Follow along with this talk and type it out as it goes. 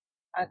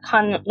I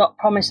cannot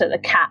promise that the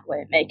cat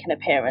won't make an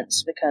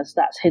appearance because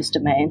that's his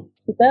domain.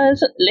 He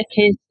does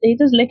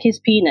lick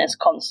his penis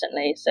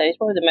constantly, so he's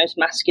probably the most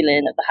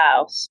masculine of the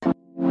house.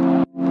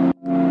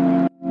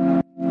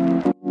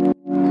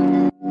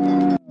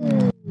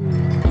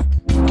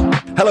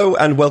 Hello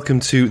and welcome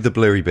to The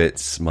Blurry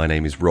Bits. My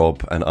name is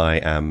Rob and I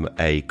am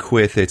a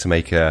queer theatre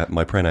maker.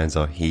 My pronouns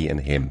are he and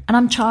him. And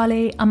I'm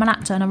Charlie. I'm an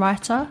actor and a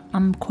writer.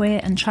 I'm queer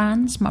and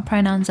trans. My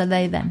pronouns are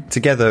they, them.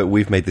 Together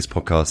we've made this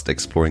podcast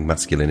exploring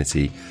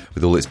masculinity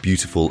with all its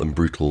beautiful and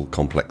brutal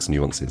complex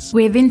nuances.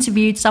 We've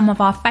interviewed some of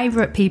our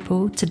favourite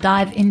people to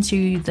dive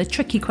into the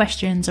tricky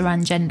questions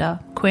around gender,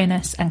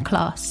 queerness and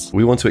class.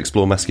 We want to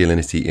explore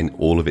masculinity in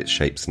all of its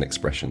shapes and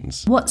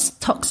expressions. What's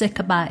toxic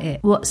about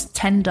it? What's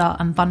tender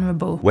and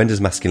vulnerable? When does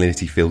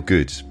masculinity feel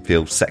good,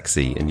 feel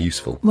sexy and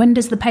useful? When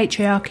does the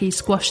patriarchy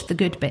squash the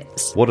good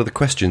bits? What are the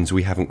questions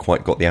we haven't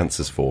quite got the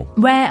answers for?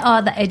 Where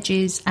are the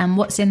edges and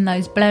what's in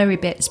those blurry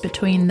bits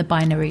between the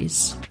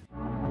binaries?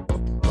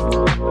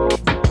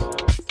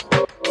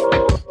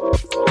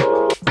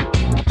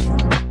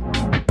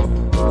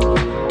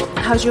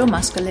 How's your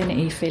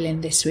masculinity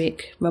feeling this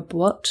week, Rob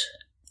Watt?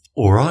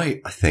 All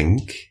right, I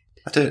think.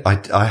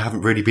 I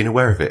haven't really been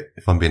aware of it,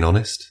 if I'm being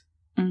honest.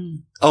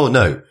 Oh,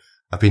 no.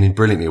 I've been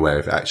brilliantly aware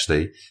of it,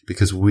 actually,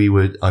 because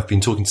I've been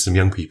talking to some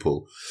young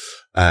people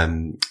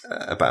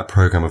about a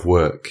program of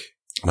work,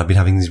 and I've been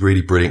having these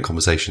really brilliant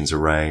conversations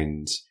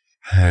around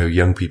how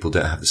young people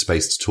don't have the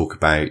space to talk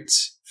about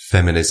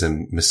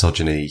feminism,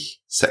 misogyny,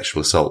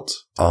 sexual assault.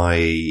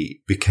 I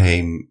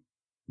became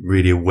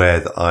really aware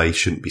that I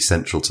shouldn't be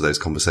central to those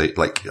conversations.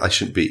 Like, I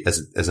shouldn't be,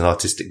 as an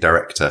artistic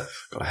director.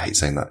 God, I hate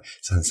saying that. It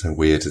sounds so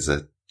weird as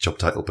a job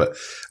title, but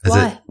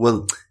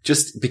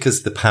just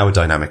because the power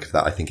dynamic of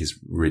that I think is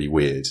really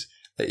weird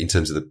in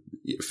terms of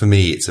for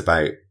me, it's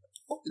about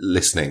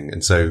listening.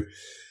 And so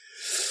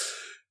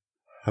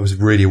I was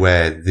really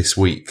aware this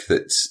week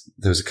that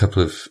there was a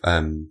couple of,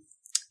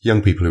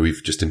 young people who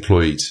we've just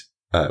employed,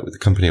 with the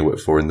company I work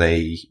for, and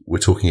they were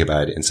talking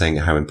about it and saying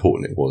how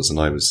important it was. And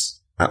I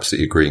was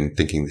absolutely agreeing,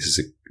 thinking this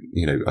is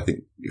I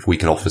think if we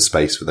can offer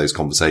space for those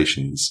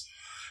conversations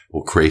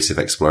or creative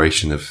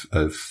exploration of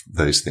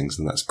those things,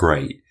 then that's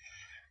great.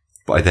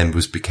 But I then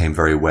became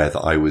very aware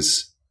that I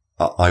was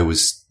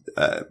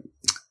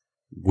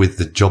with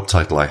the job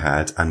title I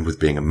had and with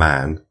being a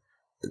man,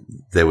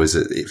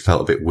 it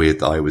felt a bit weird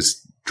that I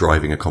was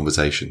driving a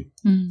conversation.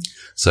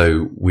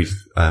 So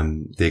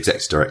the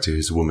executive director,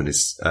 who's a woman,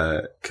 is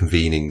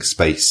convening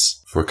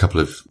space for a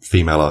couple of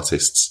female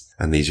artists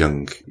and these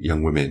young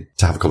women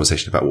to have a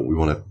conversation about what we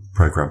want to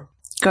program.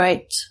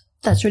 Great.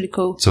 That's really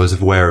cool. So I was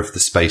aware of the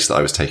space that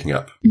I was taking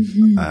up,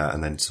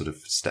 and then sort of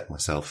stepped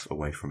myself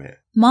away from it.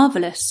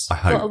 Marvellous. I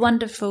hope. What a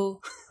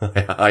wonderful...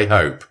 I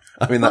hope.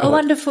 I mean, what a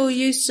wonderful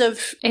use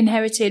of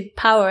inherited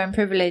power and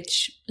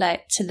privilege,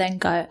 like to then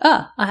go,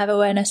 I have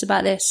awareness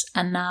about this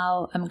and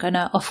now I'm going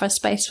to offer a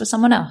space for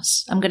someone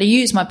else. I'm going to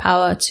use my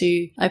power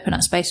to open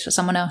up space for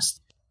someone else.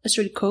 That's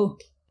really cool.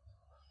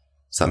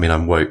 Does that mean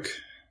I'm woke?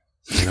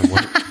 Do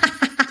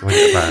I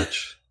get a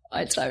badge?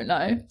 I don't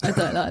know. I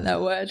don't like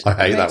that word. I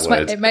hate that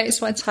word. It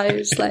makes my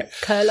toes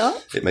curl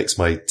up. It makes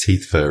my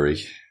teeth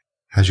furry.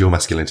 How's your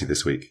masculinity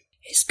this week?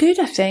 It's good,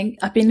 I think.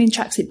 I've been in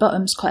tracksuit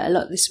bottoms quite a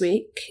lot this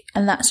week,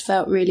 and that's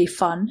felt really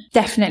fun.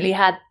 Definitely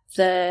had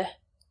the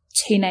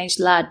teenage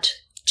lad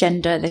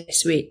gender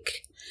this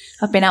week.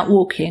 I've been out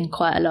walking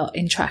quite a lot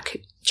in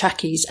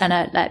trackies and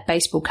a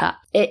baseball cap.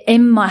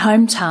 In my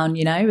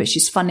hometown, which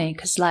is funny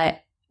because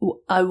I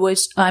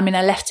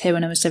left here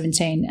when I was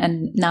 17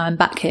 and now I'm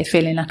back here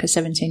feeling like a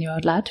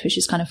 17-year-old lad, which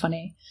is kind of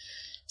funny.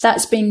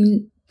 That's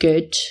been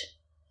good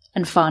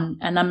and fun.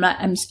 And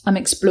I'm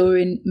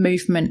exploring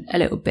movement a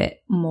little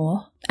bit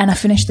more. And I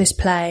finished this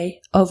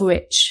play of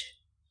which,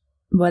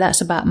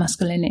 that's about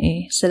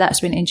masculinity. So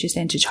that's been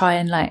interesting to try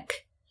and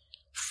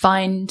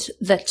find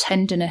the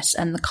tenderness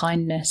and the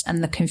kindness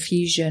and the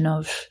confusion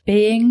of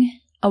being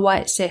a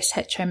white cis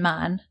hetero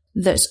man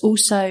that's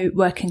also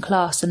working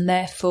class and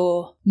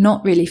therefore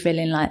not really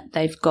feeling like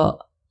they've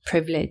got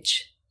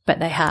privilege, but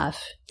they have.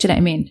 Do you know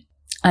what I mean?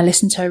 I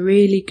listened to a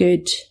really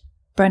good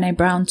Brené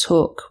Brown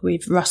talk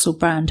with Russell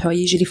Brand, who I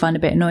usually find a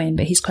bit annoying,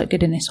 but he's quite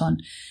good in this one.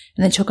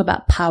 And they talk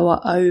about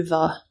power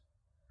over,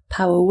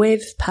 power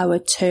with, power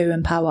to,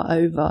 and power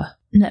over.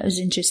 And that was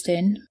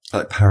interesting.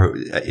 Like power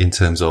in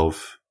terms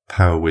of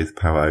power with,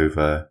 power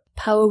over.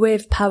 Power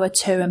with, power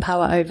to, and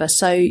power over.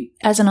 So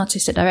as an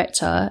artistic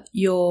director,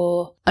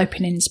 your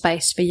opening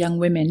space for young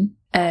women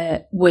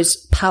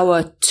was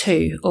power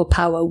to or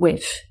power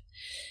with.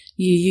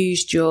 You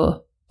used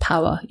your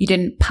power. You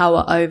didn't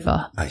power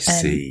over. I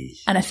see.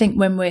 And I think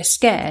when we're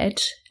scared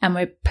and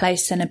we're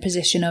placed in a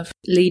position of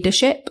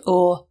leadership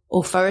or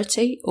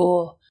authority,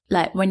 or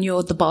when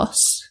you're the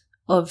boss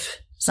of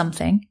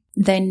something,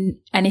 then,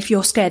 and if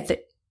you're scared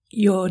that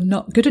you're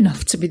not good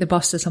enough to be the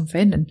boss of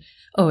something, and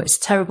it's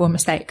a terrible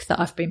mistake that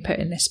I've been put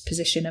in this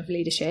position of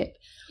leadership,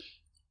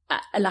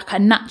 a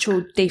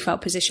natural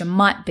default position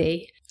might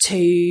be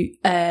to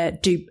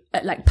do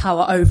like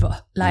power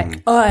over.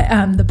 Like I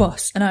am the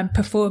boss and I'm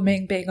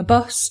performing being a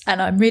boss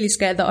and I'm really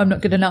scared that I'm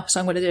not good enough, so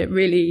I'm going to do it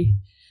really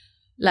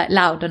like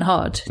loud and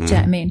hard. Do you know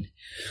what I mean?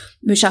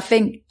 Which I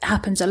think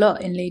happens a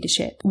lot in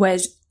leadership.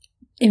 Whereas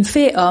in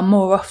theatre,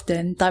 more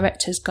often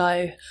directors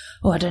go,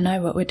 "Oh, I don't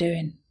know what we're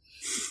doing.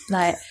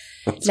 Like,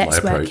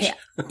 let's work it."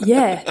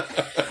 Yeah.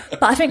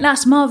 But I think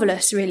that's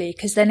marvellous, really,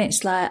 because then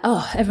it's like,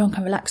 oh, everyone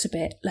can relax a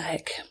bit.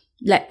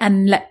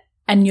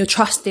 And you're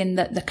trusting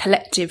that the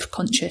collective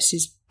conscious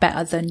is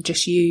better than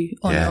just you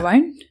on your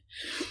own.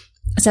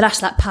 So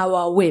that's like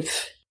power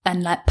with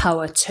and like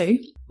power to,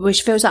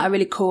 which feels like a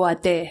really cool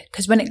idea.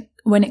 Because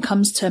when it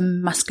comes to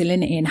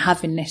masculinity and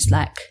having this,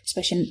 like,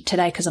 especially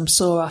today, because I'm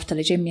sore after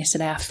the gym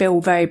yesterday, I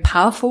feel very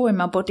powerful in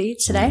my body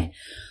today.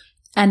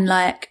 And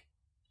like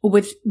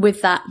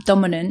with that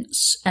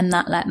dominance and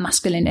that like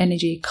masculine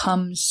energy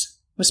comes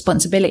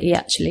responsibility,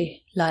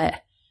 actually.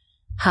 Like,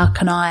 how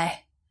can I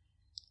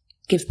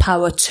give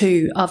power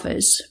to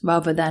others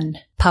rather than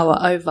power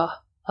over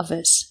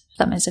others? If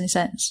that makes any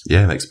sense.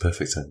 Yeah, it makes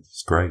perfect sense.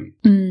 It's great.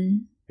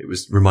 It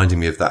was reminding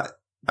me of that,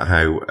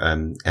 how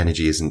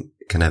energy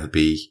can never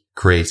be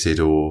created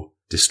or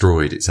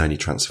destroyed. It's only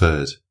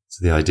transferred.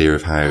 So the idea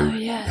of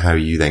how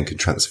you then can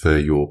transfer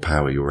your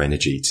power, your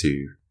energy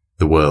to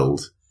the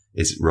world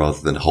is rather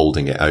than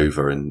holding it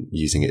over and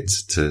using it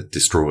to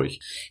destroy.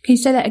 Can you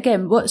say that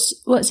again?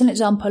 What's an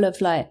example of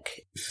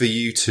like... For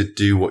you to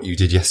do what you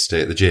did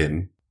yesterday at the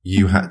gym,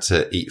 you had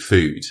to eat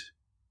food.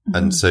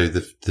 And so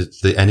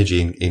the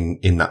energy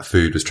in that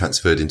food was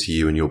transferred into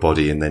you and your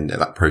body, and then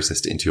that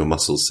processed it into your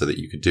muscles so that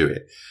you could do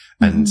it.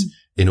 And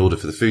in order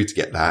for the food to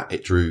get that,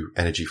 it drew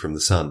energy from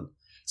the sun.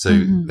 So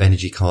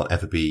energy can't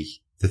ever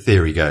be, the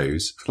theory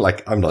goes,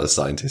 like, I'm not a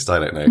scientist, I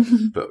don't know,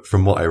 but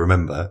from what I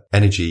remember,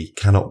 energy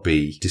cannot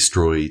be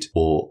destroyed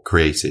or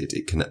created.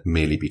 It can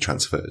merely be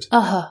transferred.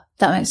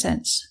 That makes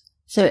sense.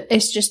 So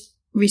it's just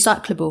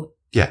recyclable.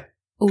 Yeah.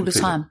 All the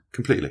time.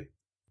 Completely.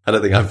 I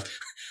don't think I've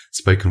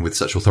spoken with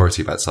such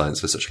authority about science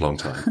for such a long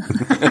time.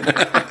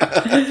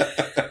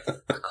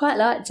 I quite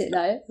liked it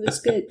though. It was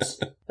good.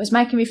 It was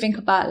making me think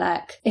about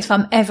like, if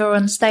I'm ever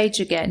on stage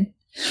again,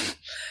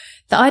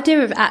 the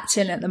idea of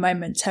acting at the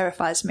moment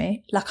terrifies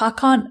me. Like I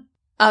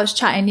was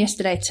chatting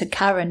yesterday to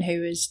Karen,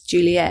 who was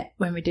Juliet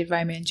when we did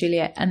Romeo and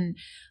Juliet. And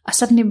I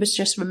suddenly was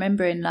just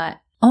remembering like,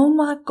 oh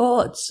my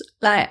God,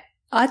 like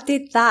I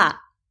did that.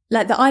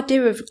 Like the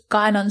idea of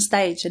going on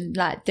stage and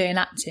like doing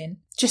acting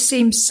just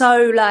seems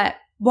so like,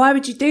 why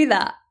would you do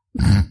that?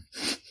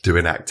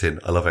 Doing acting.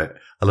 I love it.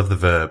 I love the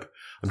verb.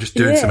 I'm just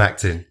doing some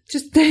acting.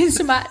 Just doing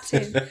some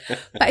acting.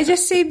 But it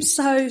just seems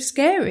so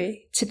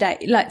scary today,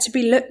 like to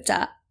be looked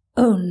at.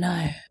 Oh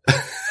no.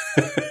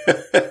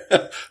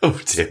 Oh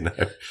dear, no.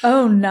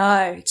 Oh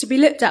no. To be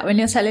looked at when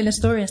you're telling a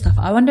story and stuff.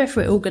 I wonder if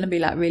we're all going to be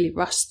like really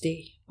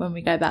rusty when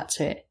we go back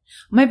to it.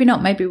 Maybe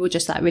not. Maybe we'll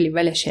just like really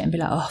relish it and be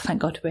like, oh,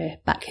 thank God we're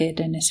back here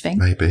doing this thing.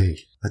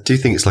 Maybe. I do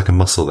think it's like a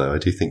muscle though. I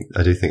do think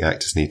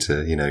actors need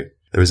to,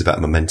 there is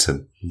about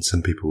momentum, and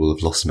some people will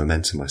have lost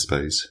momentum, I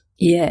suppose.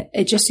 Yeah.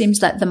 It just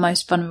seems like the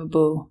most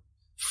vulnerable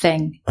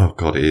thing. Oh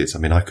God, it is. I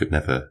mean, I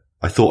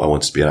thought I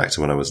wanted to be an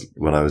actor when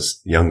I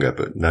was younger,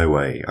 but no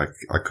way.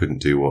 I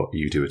couldn't do what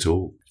you do at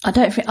all. I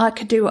don't think I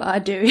could do what I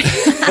do.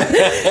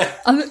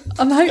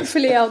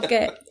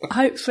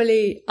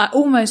 Hopefully I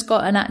almost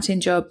got an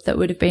acting job that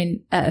would have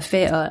been at a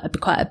theatre,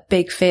 quite a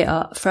big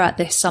theatre throughout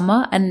this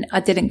summer. And I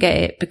didn't get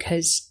it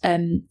because,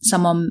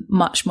 someone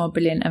much more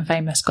brilliant and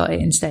famous got it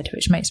instead,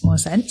 which makes more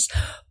sense.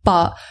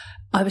 But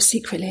I was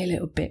secretly a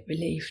little bit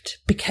relieved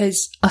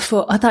because I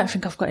thought, I don't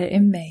think I've got it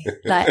in me.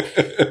 Like,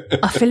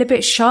 I feel a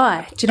bit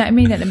shy. Do you know what I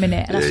mean at the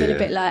minute? And I feel a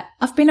bit like,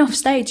 I've been off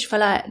stage for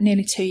like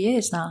nearly 2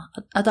 years now.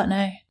 I don't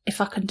know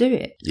if I can do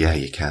it. Yeah,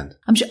 you can.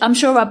 I'm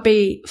sure I'll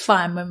be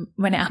fine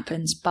when it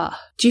happens. But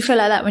do you feel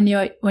like that when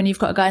you've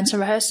got to go into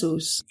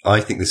rehearsals? I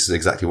think this is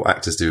exactly what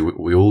actors do. What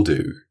we all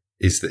do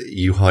is that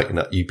you heighten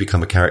up, you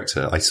become a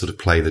character. I sort of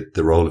play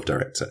the role of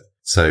director.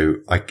 So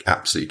I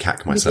absolutely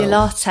cack myself. With your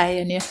latte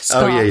and your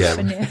scarf. Oh, yeah.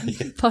 And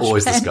your posh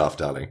Always pen. the scarf,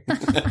 darling.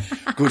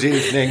 Good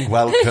evening,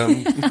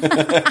 welcome.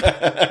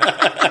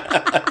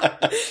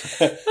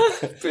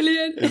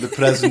 Brilliant. In the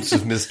presence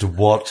of Mr.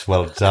 Watt,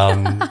 well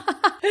done.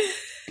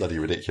 Bloody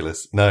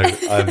ridiculous. No,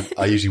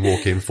 I usually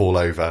walk in, fall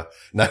over.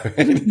 No,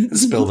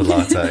 spill the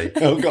latte.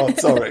 Oh God,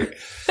 sorry.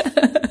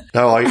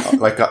 No,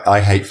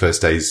 I hate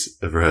first days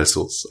of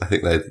rehearsals. I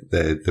think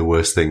they're the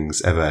worst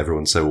things ever.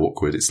 Everyone's so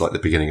awkward. It's like the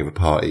beginning of a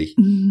party,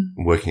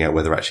 working out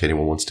whether actually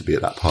anyone wants to be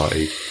at that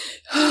party.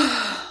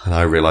 And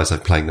I realise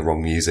I'm playing the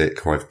wrong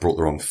music or I've brought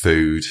the wrong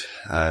food.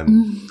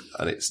 And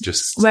it's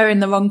just wearing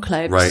the wrong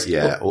clothes. Right,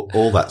 yeah.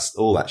 All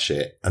that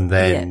shit. And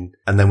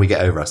then we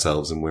get over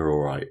ourselves and we're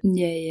all right.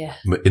 Yeah.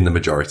 In the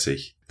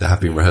majority. There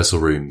have been rehearsal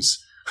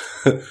rooms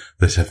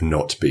that have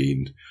not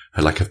been,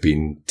 have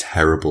been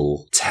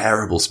terrible,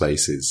 terrible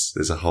spaces.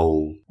 There's a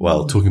whole,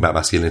 talking about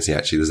masculinity,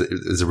 actually,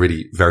 there's a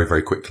really very,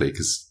 very quickly,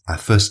 because our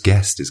first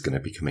guest is going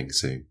to be coming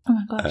soon. Oh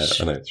my gosh.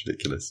 I know, it's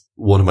ridiculous.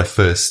 One of my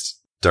first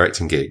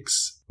directing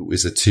gigs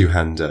was a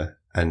two-hander,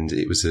 and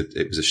it was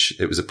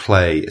a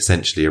play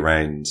essentially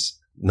around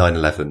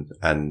 9/11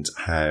 and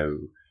how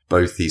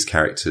both these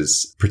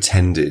characters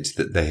pretended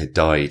that they had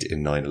died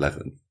in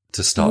 9/11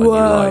 to start a new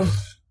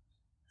life.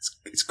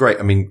 It's great.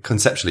 I mean,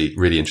 conceptually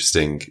really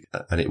interesting.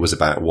 And it was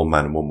about one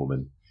man and one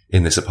woman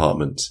in this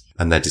apartment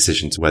and their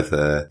decision to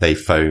whether they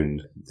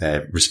phone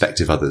their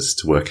respective others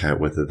to work out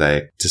whether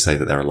to say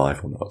that they're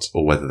alive or not,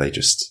 or whether they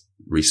just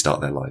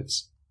restart their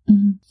lives.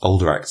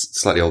 Mm-hmm.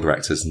 Slightly older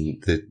actors.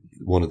 And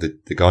one of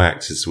the guy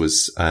actors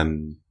was,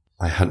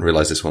 I hadn't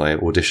realized this when I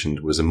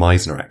auditioned, was a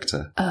Meisner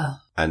actor. Oh.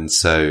 And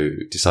so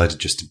decided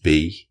just to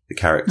be the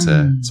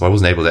character. So I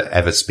wasn't able to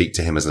ever speak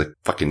to him as a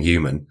fucking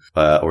human,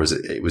 or as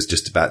it was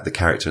just about the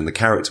character, and the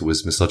character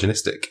was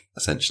misogynistic,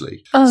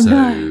 essentially. Oh, so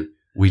no.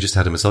 We just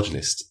had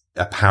a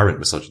apparent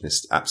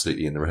misogynist,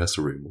 absolutely in the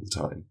rehearsal room all the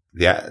time.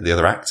 The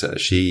other actor,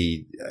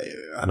 she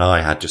and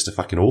I had just a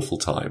fucking awful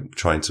time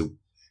trying to,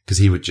 because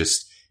he would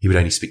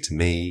only speak to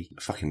me.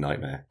 A fucking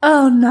nightmare.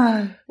 Oh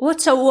no.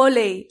 What a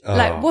wally. Oh.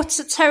 Like, what's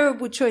a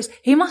terrible choice.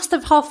 He must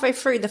have halfway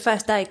through the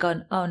first day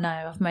gone, oh no,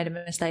 I've made a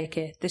mistake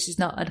here. This is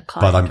not a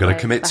kind. But I'm going to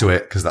commit to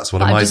it because that's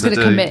what I might do.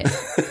 Commit.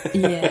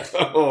 Yeah.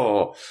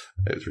 Oh,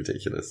 it was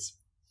ridiculous.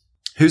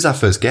 Who's our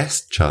first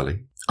guest,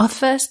 Charlie? Our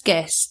first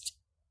guest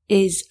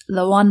is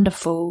the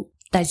wonderful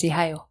Daisy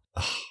Hale.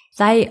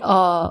 They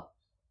are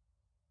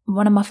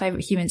one of my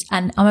favourite humans,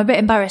 and I'm a bit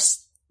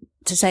embarrassed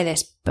to say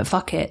this, but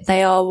fuck it.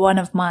 They are one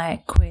of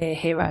my queer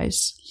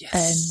heroes.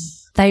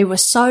 Yes. They were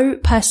so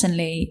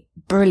personally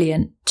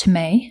brilliant to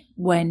me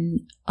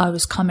when I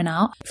was coming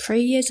out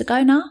 3 years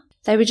ago now.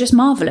 They were just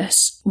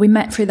marvellous. We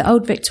met through the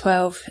Old Vic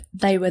 12.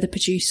 They were the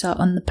producer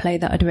on the play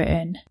that I'd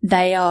written.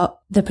 They are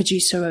the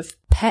producer of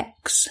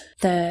Pecs,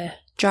 the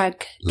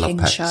drag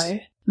king show.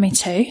 Me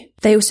too.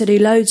 They also do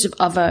loads of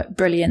other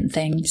brilliant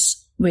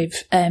things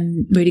with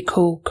really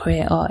cool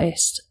queer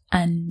artists,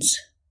 and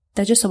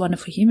they're just a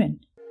wonderful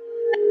human.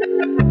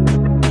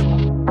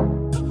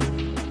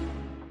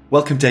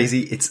 Welcome,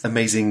 Daisy. It's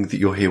amazing that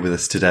you're here with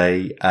us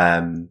today.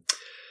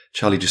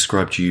 Charlie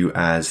described you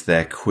as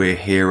their queer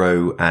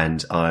hero,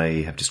 and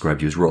I have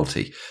described you as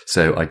royalty.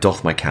 So I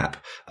doff my cap.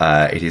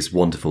 It is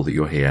wonderful that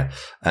you're here.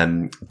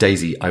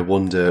 Daisy, I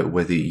wonder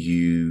whether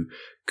you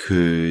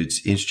could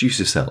introduce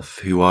yourself.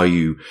 Who are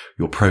you?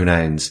 Your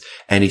pronouns,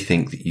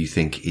 anything that you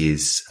think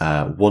is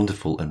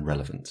wonderful and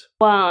relevant.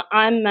 Well,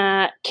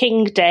 I'm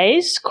King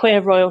Days, queer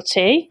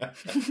royalty.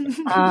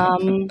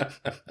 I've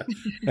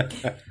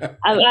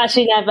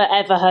actually never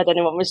ever heard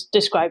anyone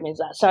describe me as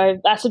that, so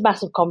that's a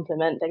massive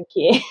compliment. Thank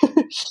you.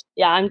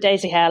 Yeah, I'm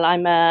Daisy Hale.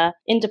 I'm a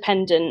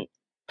independent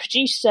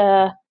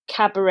producer,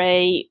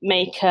 cabaret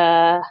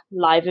maker,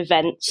 live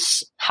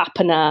events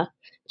happener,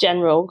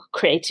 general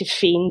creative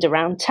fiend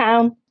around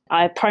town.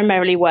 I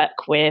primarily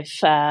work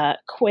with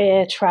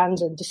queer,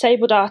 trans and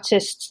disabled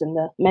artists and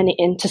the many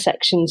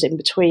intersections in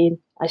between.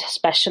 I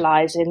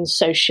specialise in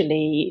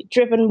socially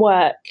driven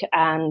work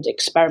and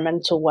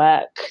experimental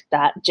work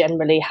that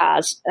generally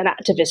has an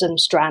activism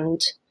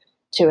strand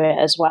to it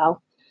as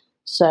well.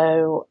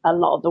 So a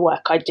lot of the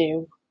work I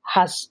do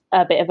has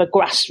a bit of a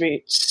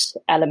grassroots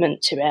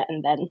element to it,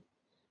 and then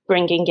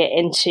bringing it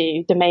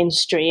into the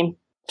mainstream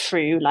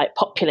through like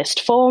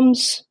populist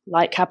forms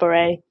like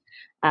cabaret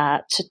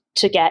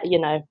to get,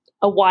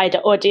 a wider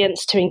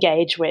audience to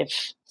engage with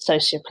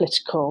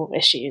socio-political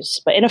issues,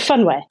 but in a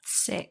fun way.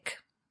 Sick.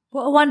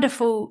 What a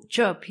wonderful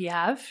job you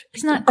have.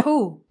 Isn't that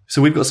cool?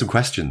 So we've got some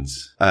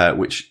questions,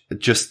 which are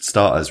just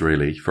starters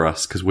really for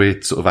us, because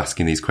we're sort of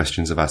asking these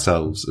questions of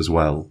ourselves as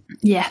well.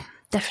 Yeah,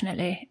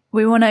 definitely.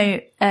 We want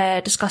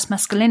to discuss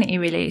masculinity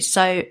really.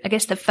 So I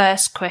guess the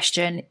first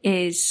question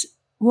is,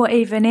 what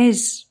even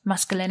is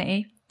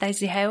masculinity?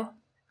 Daisy Hale?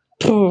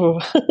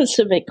 That's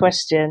a big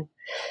question.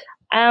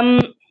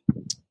 Well,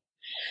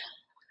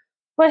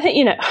 I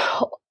think,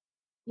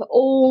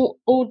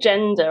 all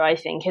gender, I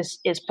think,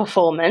 is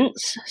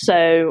performance.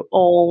 So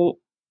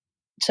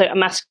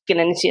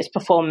masculinity is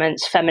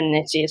performance,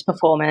 femininity is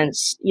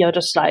performance. You're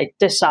just like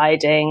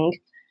deciding,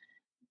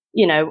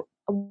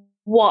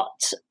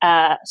 what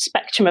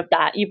spectrum of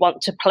that you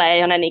want to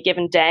play on any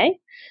given day.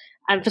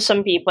 And for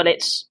some people,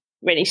 it's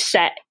really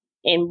set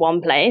in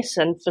one place,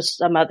 and for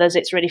some others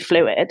it's really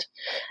fluid,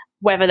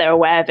 whether they're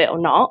aware of it or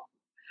not.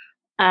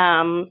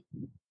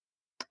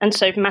 And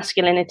so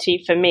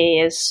masculinity for me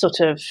is sort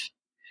of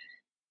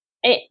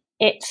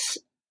it's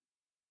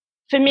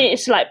for me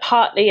it's like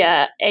partly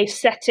a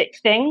aesthetic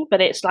thing,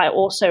 but it's like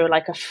also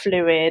like a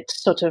fluid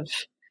sort of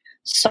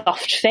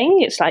soft thing.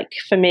 It's like,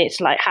 for me, it's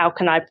like, how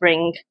can I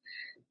bring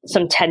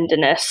some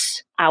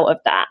tenderness out of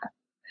that?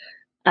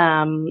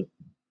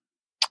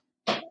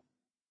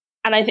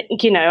 And I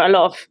think, a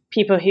lot of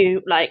people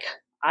who like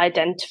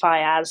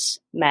identify as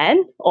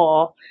men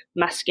or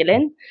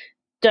masculine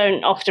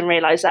don't often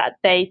realize that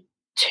they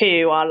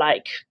too are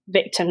like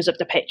victims of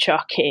the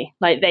patriarchy.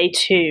 Like they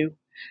too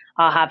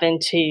are having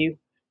to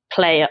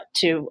play up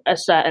to a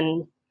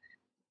certain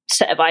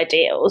set of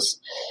ideals.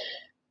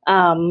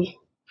 And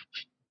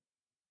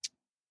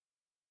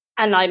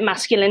like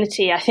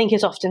masculinity, I think,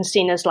 is often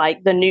seen as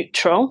like the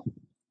neutral.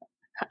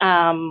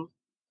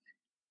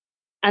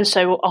 and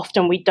so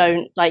often we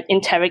don't like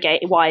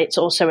interrogate why it's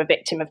also a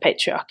victim of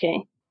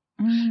patriarchy.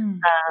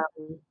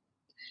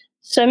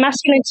 So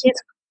masculinity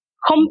is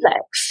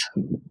complex.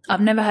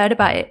 I've never heard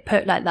about it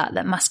put like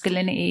that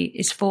masculinity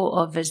is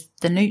thought of as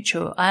the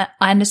neutral. I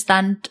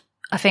understand,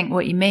 I think,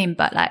 what you mean,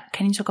 but like,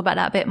 can you talk about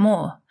that a bit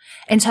more?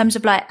 In terms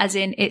of like, as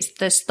in it's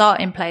the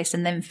starting place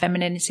and then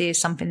femininity is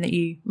something that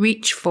you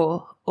reach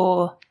for,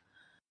 or?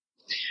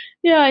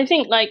 Yeah, I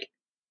think like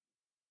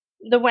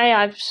the way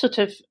I've sort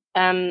of,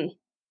 the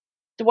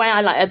way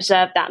I like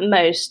observe that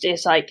most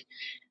is like,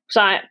 because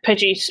I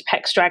produce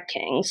PEX Drag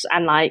Kings,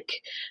 and like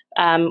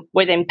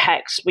within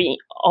PEX, we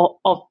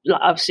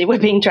obviously we're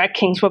being drag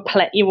kings. We're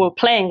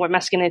playing with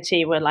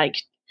masculinity. We're like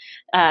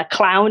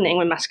clowning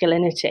with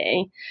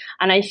masculinity,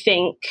 and I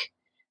think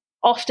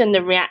often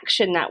the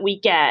reaction that we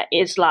get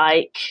is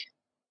like,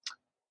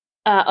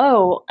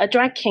 "Oh, a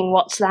drag king?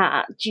 What's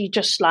that? Do you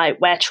just like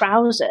wear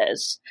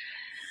trousers?"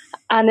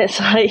 And it's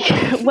like,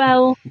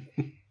 well.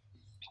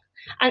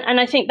 And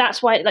I think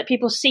that's why like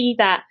people see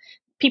that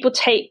people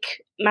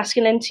take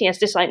masculinity as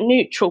this like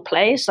neutral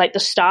place, like the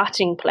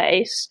starting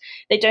place.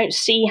 They don't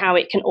see how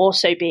it can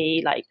also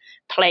be like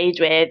played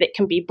with. It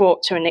can be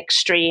brought to an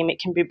extreme. It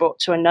can be brought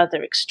to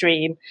another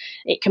extreme.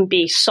 It can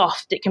be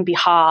soft. It can be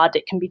hard.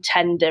 It can be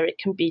tender. It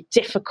can be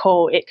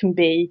difficult. It can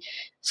be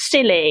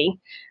silly.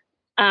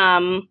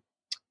 And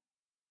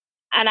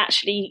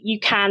actually, you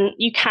can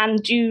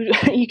do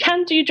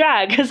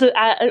drag as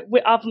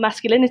of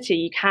masculinity.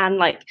 You can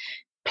like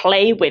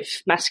play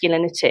with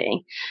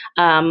masculinity.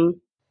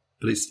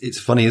 But it's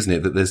funny, isn't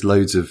it, that there's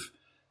loads of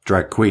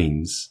drag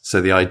queens.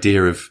 So the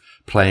idea of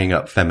playing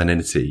up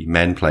femininity,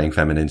 men playing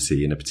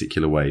femininity in a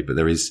particular way, but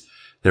it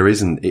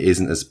isn't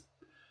as,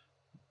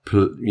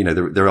 you know,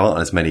 there aren't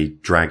as many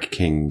drag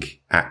king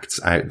acts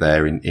out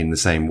there in the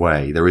same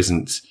way. There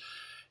isn't,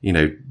 you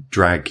know,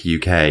 drag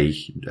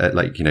UK,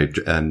 like, you know,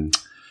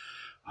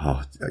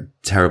 a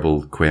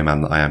terrible queer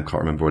man that I am,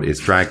 can't remember what it is.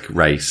 Drag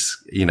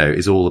Race, you know,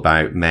 is all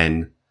about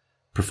men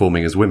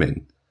performing as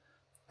women.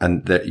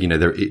 And that, you know,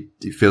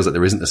 it feels like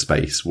there isn't a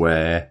space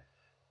where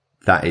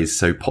that is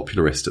so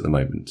popularist at the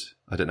moment.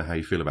 I don't know how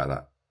you feel about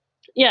that.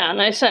 Yeah,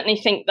 and I certainly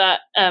think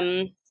that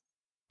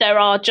there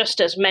are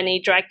just as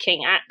many drag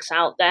king acts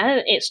out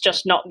there. It's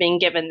just not being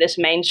given this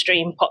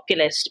mainstream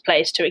populist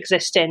place to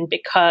exist in,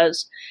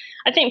 because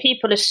I think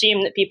people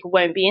assume that people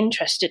won't be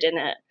interested in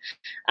it.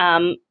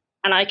 And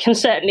I can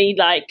certainly,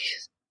 like,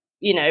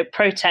 you know,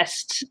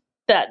 protest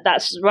that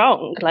that's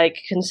wrong, like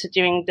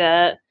considering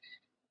the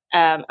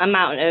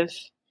amount of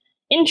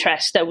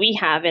interest that we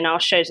have in our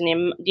shows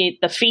and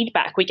the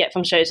feedback we get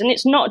from shows. And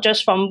it's not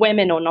just from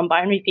women or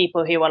non-binary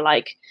people who are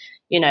like,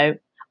 you know,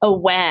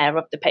 aware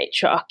of the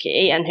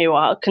patriarchy and who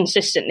are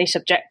consistently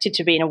subjected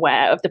to being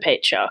aware of the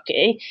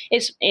patriarchy.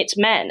 It's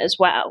men as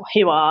well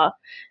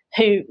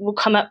who will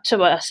come up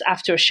to us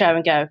after a show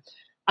and go,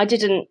 I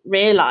didn't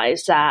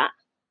realize that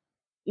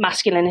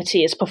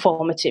masculinity is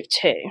performative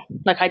too.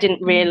 Like, I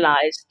didn't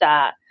realize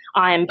that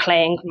I am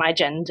playing my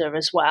gender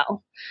as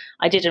well.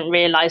 I didn't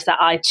realize that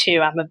I too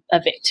am a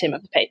victim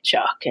of the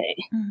patriarchy.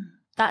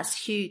 That's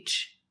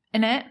huge,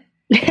 isn't it?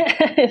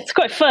 It's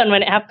quite fun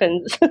when it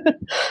happens.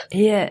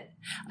 Yeah.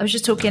 I was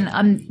just talking,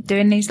 I'm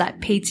doing these like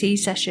PT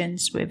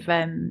sessions with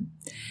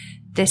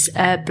this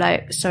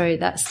bloke. Sorry,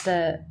 there's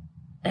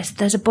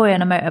a boy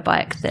on a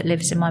motorbike that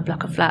lives in my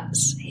block of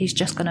flats. He's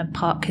just going to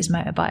park his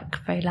motorbike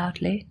very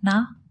loudly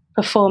now.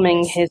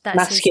 Performing his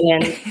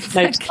masculine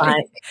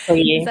motorbike for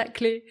you.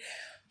 Exactly.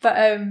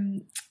 But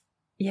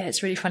yeah,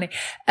 it's really funny.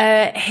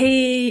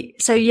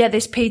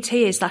 This PT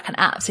is like an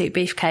absolute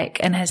beefcake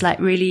and has like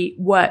really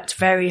worked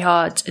very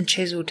hard and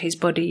chiseled his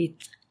body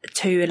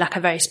to like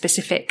a very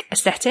specific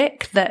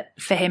aesthetic that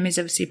for him is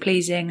obviously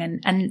pleasing.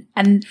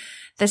 And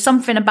there's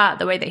something about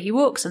the way that he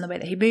walks and the way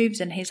that he moves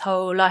and his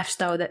whole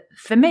lifestyle that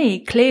for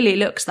me clearly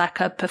looks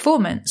like a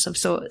performance of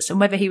sorts, and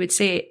whether he would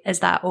see it as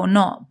that or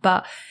not.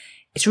 But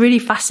it's really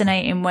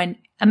fascinating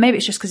and maybe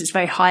it's just because it's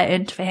very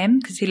heightened for him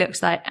because he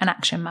looks like an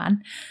action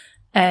man.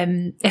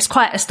 It's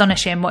quite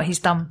astonishing what he's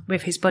done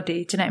with his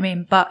body. Do you know what I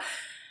mean? But,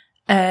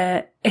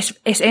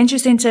 it's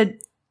interesting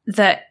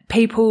that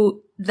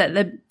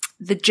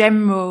the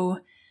general,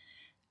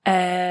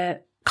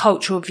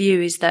 cultural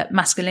view is that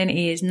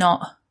masculinity is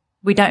not,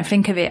 we don't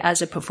think of it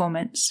as a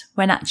performance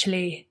when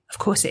actually, of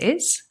course it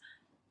is.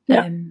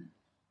 Yeah.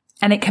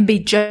 And it can be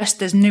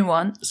just as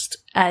nuanced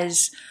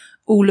as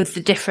all of the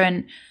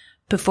different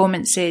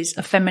performances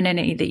of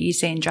femininity that you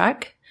see in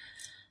drag,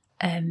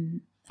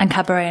 and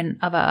cabaret and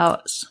other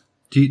arts.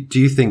 Do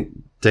you think,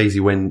 Daisy,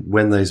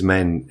 when those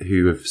men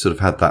who have sort of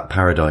had that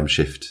paradigm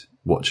shift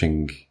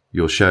watching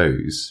your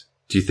shows,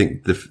 do you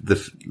think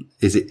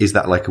is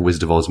that like a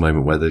Wizard of Oz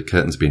moment where the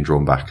curtain's been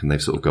drawn back and they've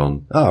sort of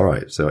gone, oh,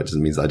 right, so it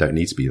doesn't mean I don't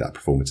need to be that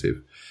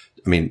performative?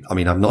 I mean,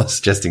 I'm not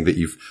suggesting that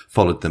you've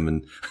followed them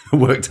and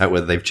worked out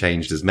whether they've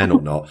changed as men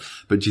or not.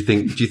 But do you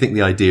think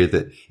the idea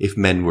that if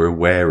men were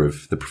aware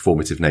of the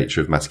performative nature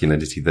of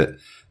masculinity,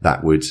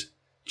 that would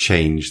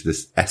change the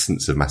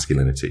essence of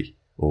masculinity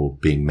or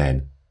being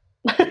men?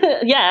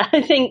 Yeah,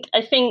 I think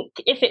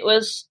if it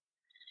was,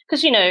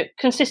 because,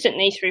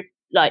 consistently through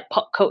like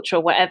pop culture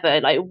or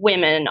whatever, like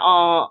women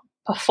are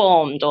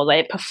performed, or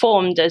they're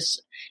performed as,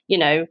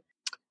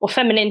 or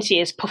femininity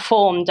is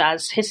performed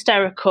as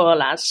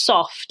hysterical, as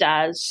soft,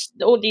 as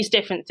all these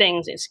different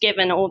things. It's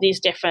given all these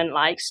different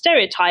like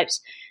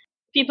stereotypes.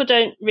 People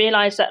don't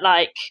realize that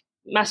like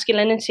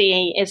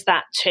masculinity is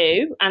that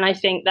too. And I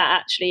think that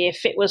actually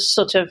if it was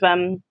sort of,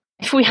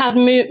 if we had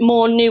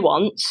more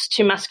nuance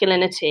to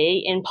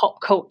masculinity in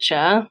pop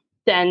culture,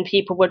 then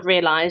people would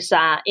realize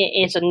that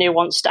it is a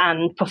nuanced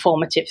and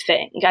performative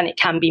thing, and it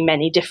can be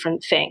many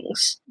different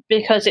things,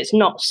 because it's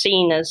not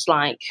seen as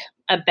like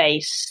a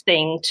base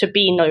thing to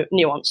be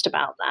nuanced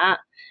about that.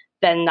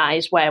 Then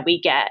that's where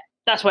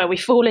we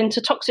fall into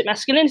toxic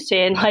masculinity.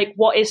 And like,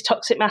 what is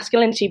toxic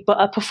masculinity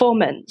but a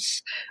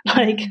performance?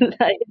 Like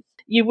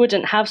you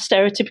wouldn't have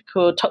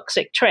stereotypical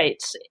toxic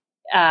traits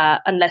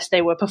unless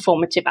they were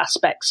performative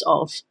aspects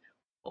of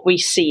what we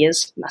see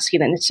as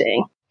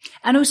masculinity.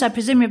 And also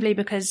presumably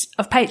because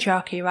of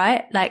patriarchy,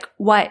 right? Like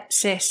white,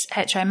 cis,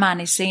 hetero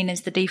man is seen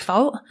as the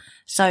default.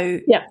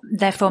 So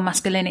therefore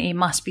masculinity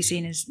must be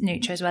seen as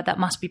neutral as well. That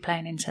must be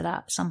playing into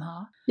that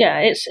somehow. Yeah,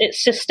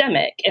 it's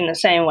systemic in the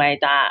same way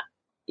that,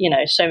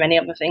 so many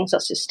other things are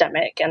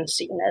systemic and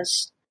seen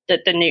as the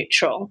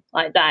neutral.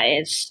 Like that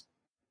is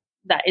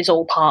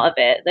all part of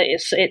it.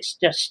 It's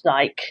just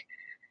like,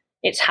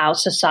 it's how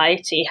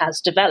society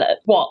has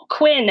developed. What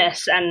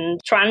queerness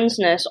and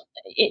transness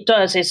it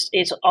does is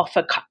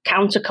offer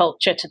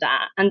counterculture to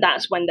that. And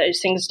that's when those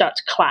things start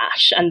to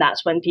clash. And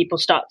that's when people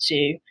start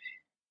to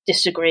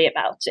disagree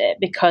about it,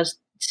 because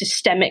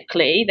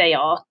systemically they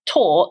are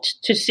taught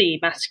to see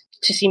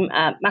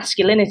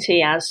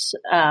masculinity as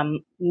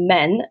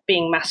men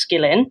being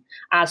masculine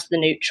as the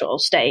neutral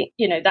state.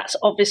 That's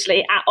obviously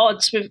at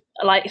odds with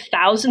like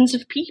thousands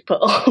of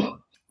people.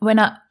 When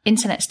I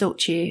internet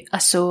stalked you, I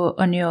saw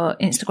on your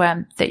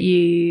Instagram that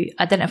you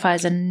identify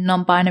as a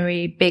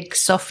non-binary big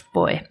soft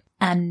boy.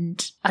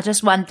 And I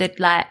just wondered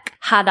like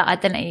how that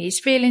identity is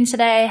feeling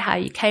today, how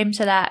you came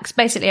to that. Because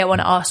basically I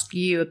want to ask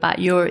you about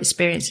your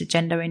experience of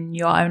gender in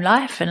your own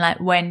life, and like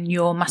when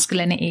your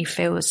masculinity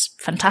feels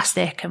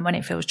fantastic and when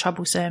it feels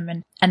troublesome,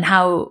 and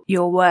how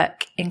your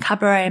work in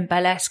cabaret and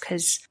burlesque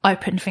has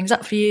opened things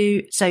up for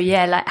you. So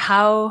yeah, like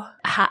how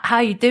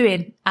are you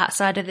doing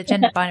outside of the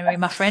gender binary,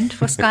 my friend?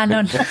 What's going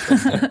on?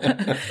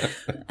 I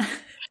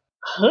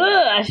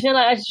feel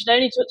like I should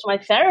only talk to my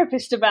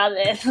therapist about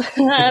this.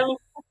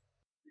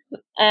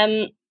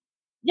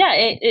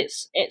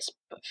 It's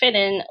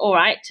feeling all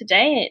right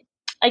today.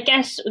 I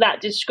guess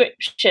that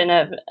description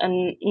of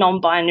a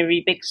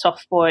non-binary big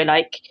soft boy,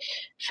 like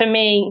for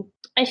me,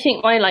 I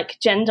think my like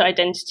gender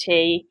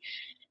identity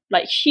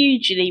like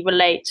hugely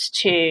relates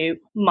to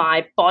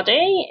my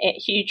body.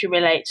 It hugely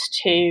relates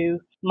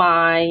to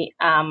my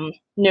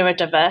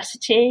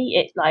neurodiversity.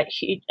 It like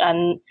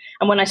and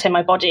when I say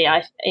my body,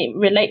 it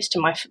relates to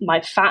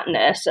my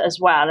fatness as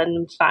well,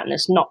 and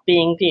fatness not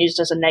being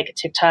used as a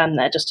negative term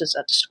there, just as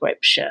a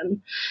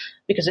description,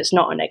 because it's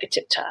not a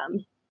negative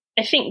term.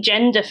 I think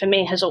gender for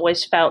me has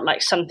always felt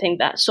like something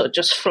that sort of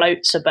just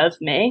floats above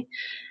me,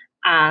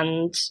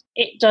 and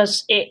it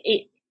does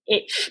it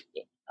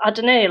I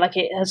don't know, like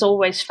it has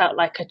always felt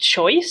like a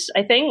choice.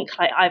 I think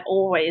like I've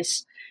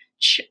always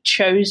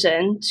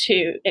chosen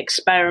to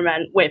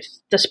experiment with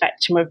the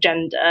spectrum of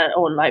gender,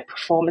 or like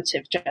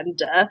performative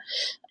gender,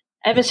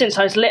 ever since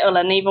I was little,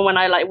 and even when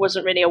I like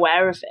wasn't really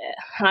aware of it.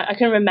 I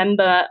can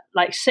remember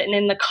like sitting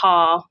in the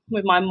car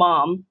with my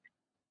mom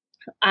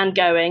and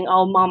going,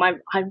 "Oh, Mom, I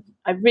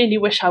really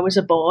wish I was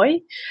a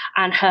boy,"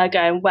 and her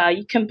going, "Well,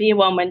 you can be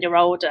one when you're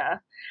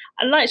older."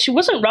 And like she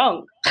wasn't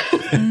wrong.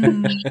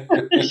 And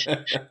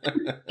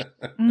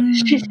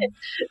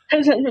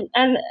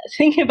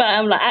thinking about it,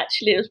 I'm like,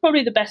 actually, it was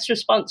probably the best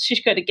response she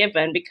could have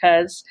given,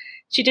 because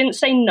she didn't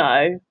say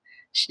no.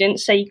 She didn't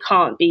say you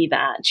can't be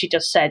that. She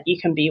just said you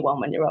can be one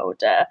when you're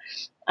older,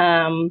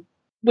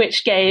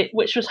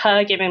 which was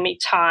her giving me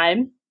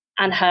time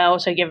and her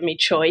also giving me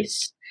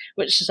choice,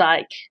 which is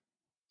like,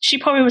 she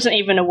probably wasn't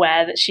even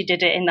aware that she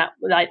did it in that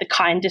like the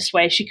kindest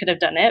way she could have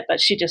done it,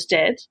 but she just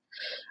did.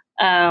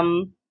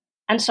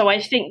 And so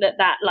I think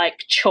that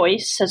like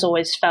choice has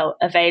always felt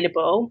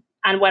available.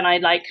 And when I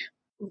like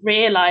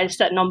realized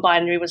that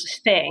non-binary was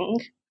a thing,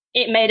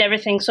 it made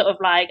everything sort of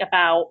like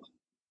about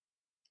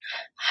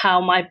how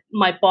my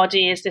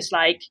body is this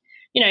like,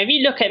 if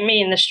you look at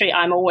me in the street,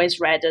 I'm always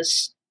read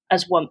as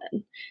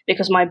woman,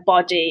 because my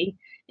body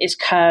is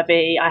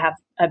curvy. I have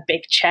a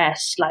big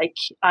chest. Like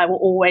I will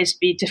always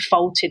be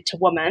defaulted to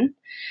woman.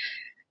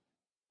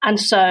 And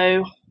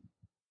so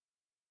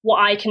what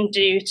I can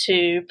do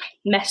to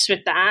mess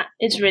with that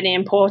is really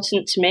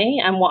important to me,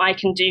 and what I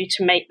can do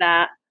to make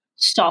that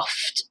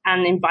soft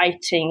and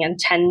inviting and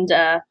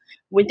tender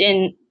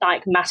within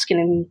like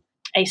masculine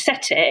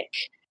aesthetic,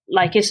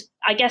 like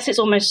I guess it's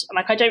almost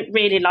like, I don't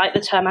really like the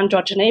term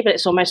androgyny, but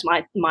it's almost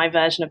my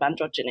version of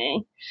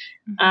androgyny.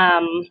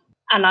 Mm-hmm.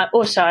 And I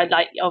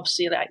like,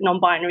 obviously like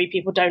non-binary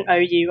people don't owe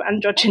you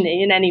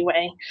androgyny in any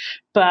way,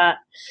 but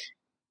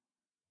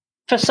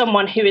for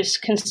someone who is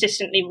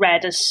consistently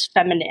read as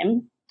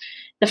feminine,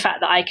 the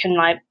fact that I can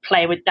like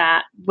play with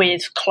that,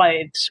 with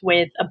clothes,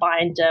 with a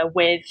binder,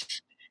 with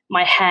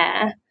my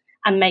hair,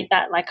 and make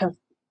that like a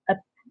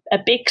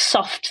big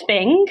soft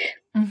thing.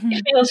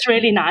 It feels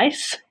really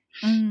nice.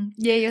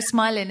 Yeah, you're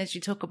smiling as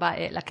you talk about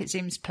it, like it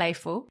seems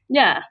playful.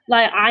 Yeah,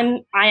 like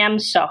I am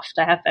soft.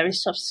 I have very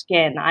soft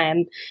skin. I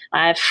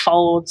have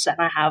folds, and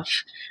I have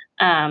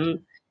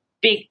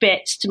big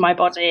bits to my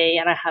body,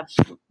 and I have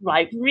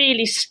like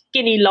really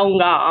skinny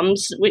long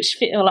arms, which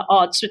feel at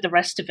odds with the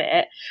rest of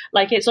it.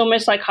 Like it's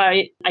almost like how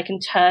I can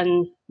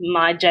turn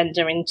my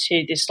gender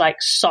into this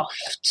like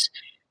soft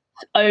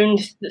own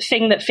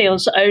thing that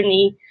feels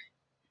only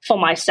for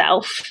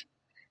myself.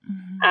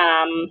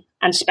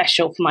 And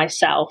special for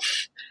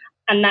myself,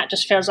 and that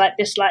just feels like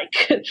this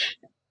like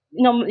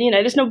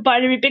there's no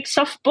binary big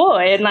soft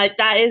boy, and like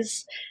that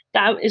is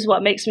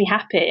what makes me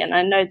happy. And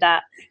I know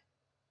that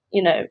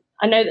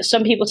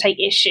some people take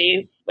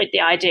issue with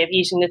the idea of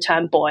using the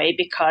term boy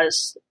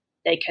because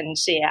they can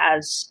see it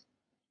as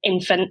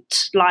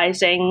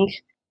infantilizing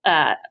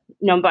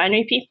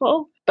non-binary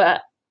people,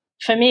 but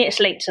for me it's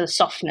linked to the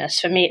softness.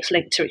 For me it's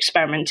linked to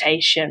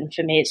experimentation.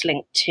 For me it's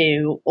linked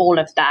to all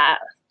of that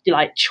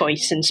like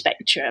choice and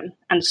spectrum,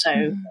 and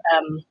so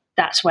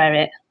that's where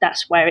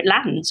it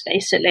lands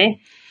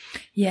basically.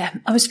 Yeah,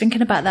 I was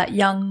thinking about that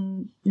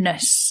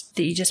youngness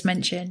that you just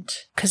mentioned,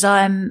 because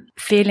I'm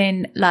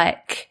feeling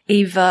like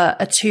either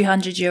a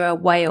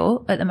 200-year-old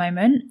whale at the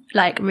moment,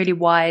 like really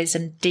wise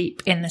and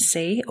deep in the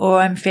sea,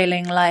 or I'm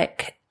feeling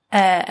like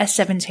a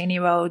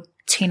 17-year-old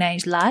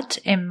teenage lad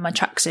in my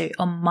tracksuit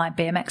on my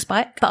BMX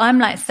bike. But I'm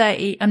like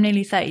 30, I'm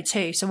nearly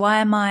 32. So why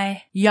am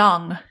I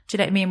young? Do you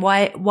know what I mean?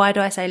 Why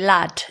do I say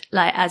lad,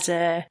 like as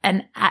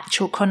an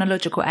actual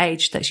chronological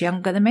age that's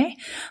younger than me?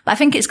 But I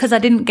think it's because I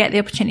didn't get the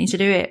opportunity to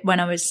do it when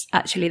I was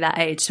actually that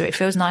age. So it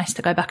feels nice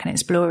to go back and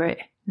explore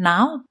it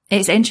now.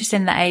 It's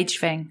interesting, that age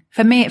thing.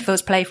 For me, it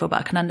feels playful,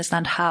 but I can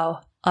understand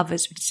how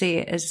others would see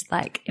it as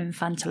like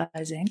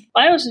infantilizing.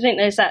 I also think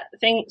there's that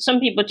thing,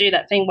 some people do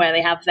that thing where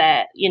they have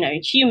their,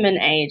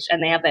 human age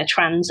and they have their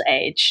trans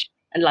age,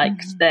 and like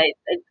they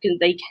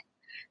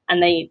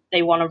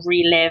want to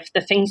relive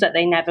the things that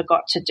they never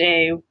got to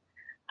do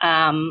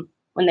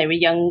when they were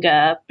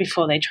younger,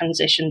 before they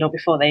transitioned, or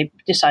before they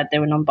decided they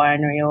were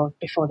non-binary, or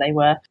before they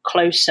were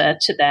closer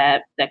to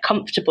their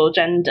comfortable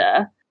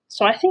gender.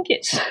 So I think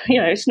it's,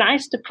 it's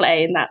nice to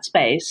play in that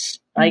space.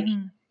 Like,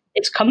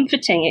 it's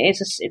comforting.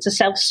 It's a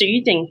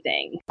self-soothing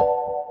thing.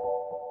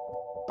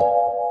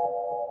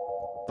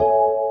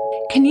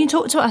 Can you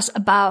talk to us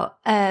about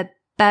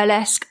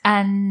burlesque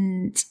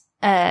and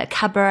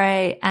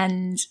cabaret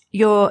and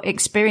your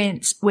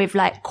experience with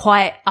like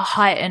quite a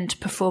heightened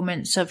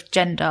performance of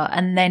gender,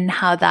 and then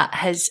how that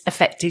has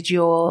affected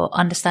your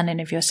understanding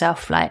of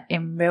yourself like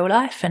in real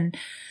life? And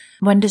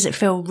when does it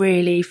feel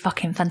really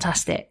fucking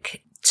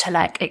fantastic to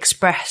like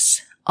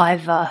express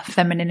either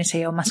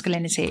femininity or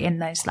masculinity in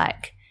those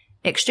like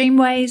extreme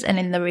ways and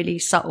in the really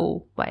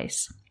subtle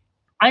ways?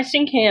 I was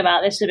thinking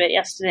about this a bit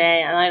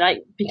yesterday, and I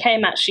like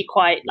became actually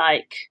quite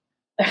like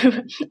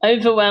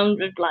overwhelmed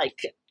with like,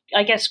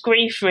 I guess,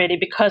 grief really,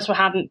 because we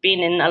haven't been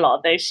in a lot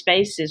of those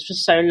spaces for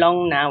so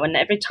long now. And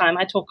every time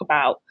I talk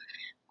about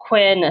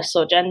queerness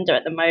or gender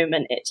at the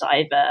moment, it's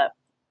either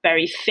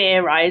very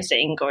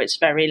theorizing or it's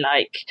very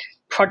like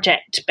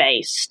project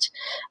based,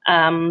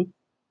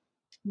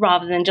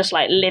 rather than just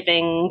like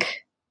living,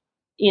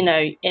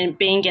 in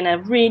being in a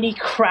really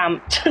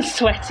cramped,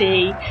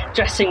 sweaty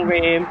dressing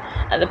room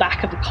at the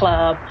back of the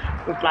club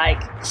with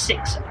like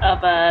 6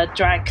 other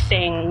drag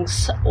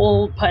things,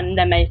 all putting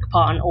their makeup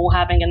on, all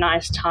having a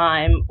nice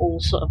time, all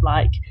sort of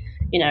like,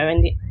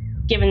 and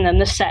giving them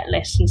the set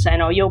list and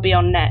saying, oh, you'll be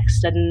on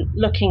next, and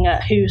looking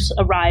at who's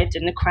arrived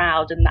in the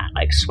crowd and that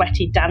like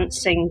sweaty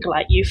dancing,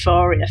 like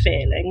euphoria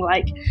feeling.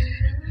 Like,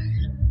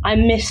 I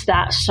miss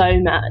that so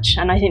much.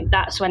 And I think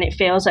that's when it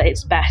feels at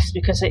its best,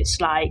 because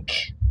it's like,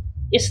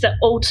 it's the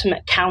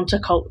ultimate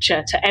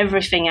counterculture to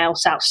everything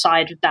else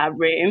outside of that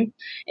room.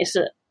 It's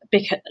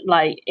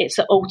it's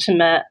the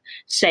ultimate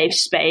safe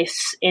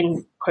space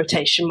in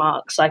quotation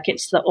marks. Like,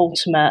 it's the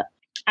ultimate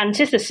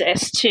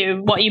antithesis to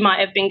what you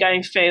might have been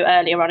going through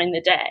earlier on in the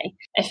day.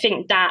 I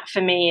think that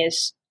for me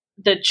is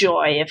the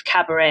joy of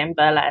cabaret and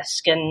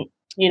burlesque. And,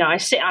 I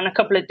sit on a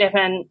couple of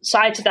different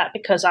sides of that,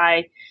 because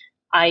I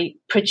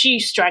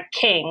produce drag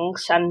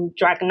kings and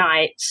drag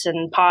nights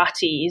and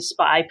parties,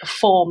 but I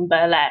perform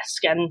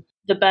burlesque. And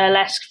the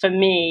burlesque for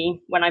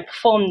me, when I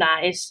perform that,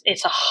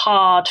 it's a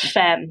hard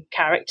femme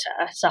character.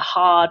 It's a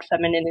hard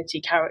femininity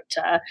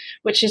character,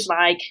 which is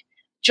like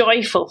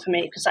joyful for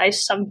me, because that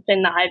is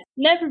something that I've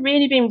never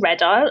really been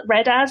read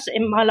as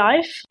in my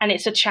life. And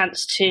it's a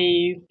chance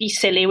to be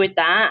silly with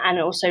that, and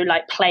also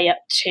like play up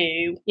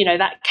to,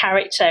 that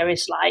character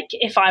is like,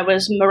 if I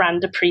was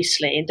Miranda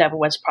Priestley in Devil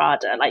Wears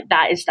Prada, like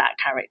that is that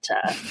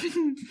character.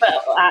 But,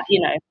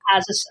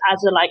 as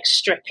a like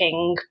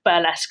stripping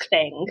burlesque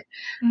thing.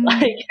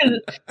 Like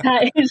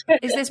that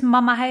is this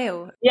Mama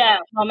Hale? Yeah,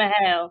 Mama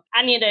Hale.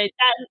 And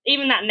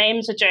even that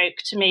name's a joke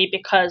to me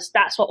because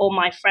that's what all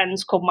my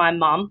friends called my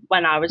mum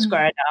when I was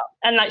growing up.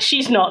 And like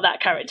she's not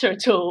that character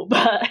at all,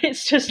 but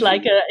it's just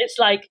like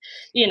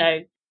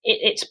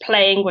it's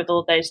playing with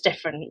all those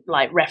different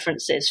like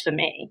references for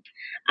me.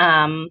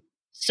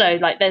 So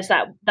like there's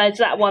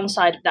that one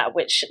side of that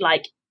which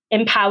like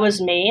empowers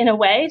me in a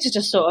way to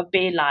just sort of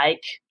be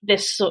like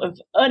this sort of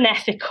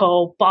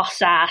unethical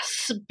boss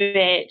ass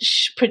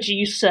bitch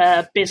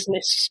producer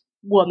business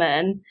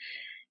woman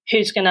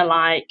who's gonna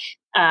like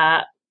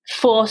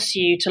force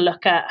you to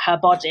look at her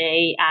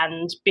body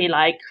and be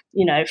like,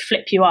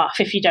 flip you off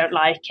if you don't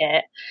like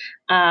it.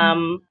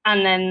 And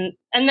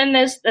then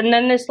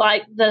there's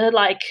like the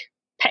like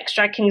Peck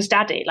King's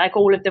daddy, like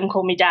all of them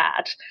call me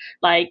dad.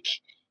 Like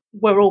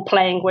we're all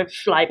playing with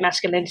like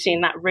masculinity in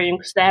that room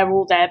because they're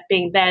all there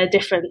being their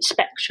different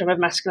spectrum of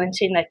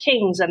masculinity and they're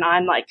kings, and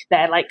I'm like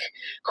their like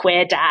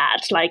queer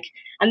dad, like,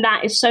 and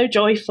that is so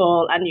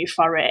joyful and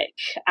euphoric,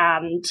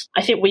 and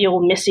I think we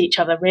all miss each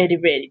other really,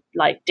 really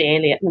like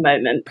dearly at the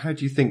moment. How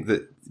do you think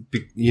that,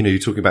 you're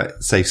talking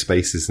about safe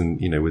spaces and,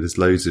 where there's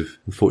loads of,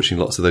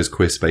 unfortunately, lots of those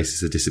queer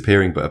spaces are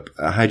disappearing, but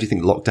how do you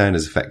think lockdown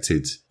has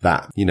affected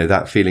that,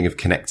 that feeling of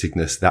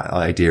connectedness, that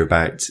idea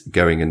about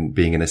going and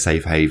being in a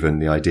safe haven,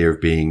 the idea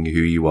of being who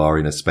you are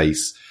in a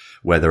space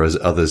where there are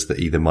others that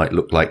either might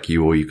look like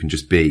you or you can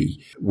just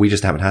be? We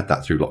just haven't had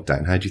that through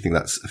lockdown. How do you think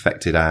that's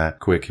affected our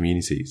queer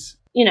communities?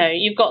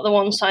 You've got the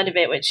one side of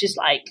it, which is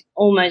like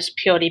almost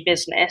purely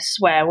business,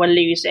 where we're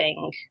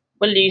losing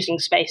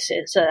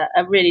spaces at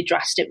a really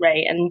drastic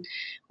rate. And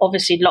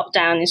obviously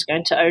lockdown is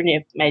going to only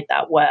have made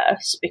that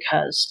worse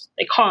because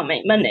they can't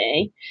make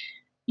money.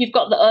 You've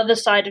got the other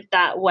side of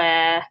that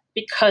where,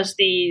 because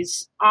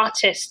these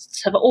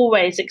artists have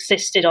always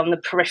existed on the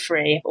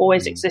periphery,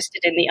 always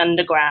existed in the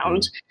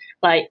underground,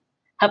 like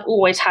have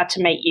always had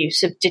to make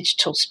use of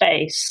digital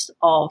space,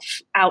 of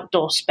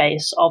outdoor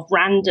space, of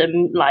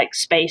random like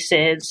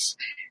spaces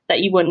that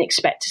you wouldn't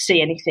expect to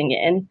see anything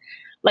in.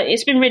 Like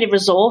it's been really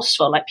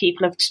resourceful. Like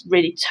people have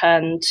really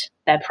turned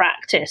their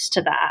practice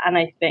to that. And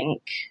I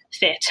think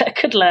theatre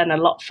could learn a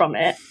lot from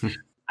it.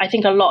 I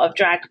think a lot of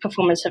drag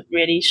performers have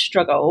really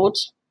struggled.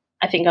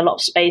 I think a lot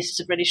of spaces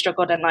have really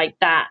struggled. And like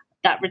that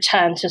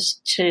return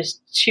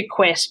to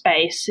queer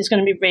space is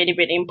going to be really,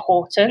 really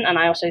important. And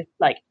I also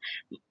like,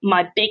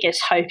 my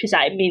biggest hope is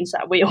that it means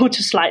that we all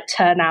just like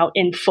turn out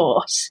in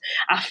force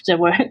after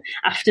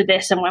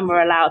this and when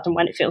we're allowed and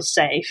when it feels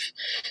safe,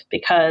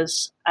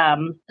 because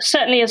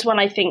certainly as well,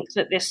 I think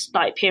that this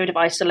like period of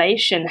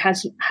isolation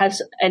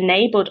has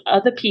enabled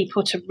other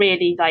people to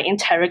really like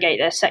interrogate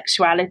their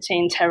sexuality,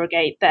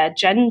 interrogate their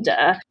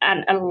gender,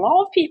 and a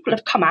lot of people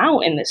have come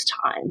out in this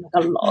time.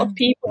 Like a lot of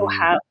people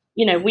have.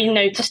 We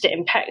noticed it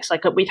in PECs.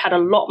 Like we've had a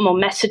lot more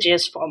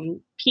messages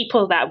from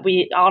people that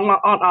we aren't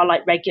our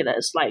like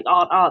regulars, like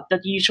aren't the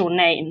usual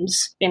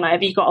names.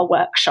 Have you got a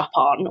workshop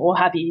on, or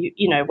have you,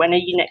 when are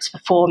you next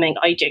performing?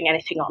 Are you doing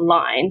anything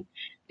online?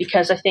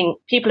 Because I think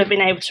people have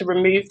been able to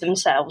remove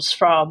themselves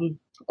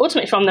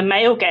ultimately from the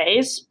male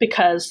gaze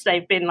because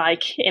they've been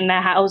like in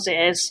their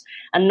houses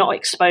and not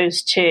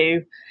exposed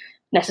to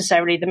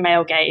necessarily the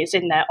male gaze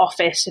in their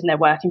office, in their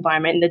work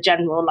environment, in the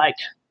general like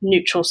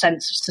neutral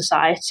sense of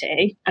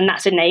society. And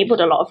that's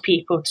enabled a lot of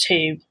people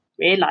to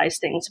realize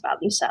things about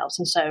themselves.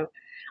 And so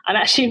I'm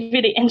actually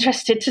really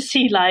interested to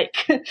see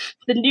like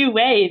the new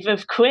wave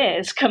of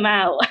queers come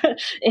out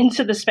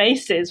into the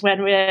spaces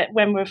when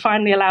we're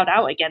finally allowed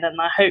out again. And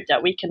I hope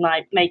that we can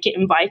like make it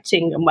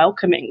inviting and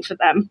welcoming for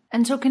them.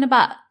 And talking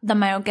about the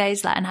male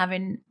gaze, like, and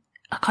having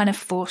a kind of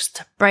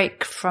forced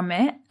break from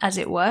it, as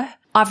it were,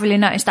 I've really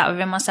noticed that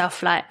within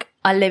myself. Like,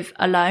 I live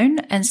alone,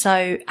 and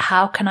so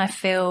how can I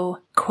feel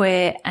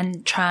queer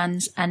and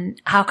trans, and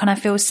how can I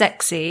feel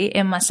sexy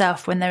in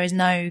myself when there is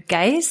no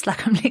gaze?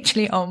 Like, I'm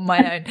literally on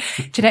my own.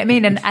 Do you know what I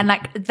mean? And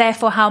like,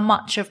 therefore, how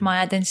much of my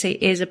identity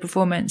is a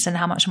performance and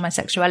how much of my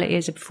sexuality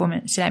is a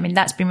performance? You know what I mean?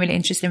 That's been really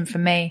interesting for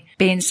me,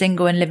 being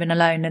single and living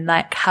alone, and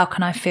like, how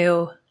can I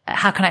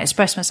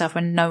express myself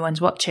when no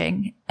one's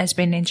watching has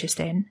been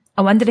interesting.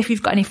 I wondered if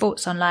you've got any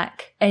thoughts on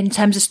like, in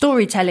terms of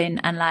storytelling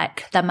and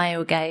like the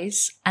male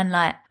gaze and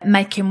like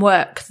making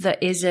work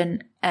that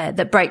isn't,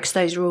 that breaks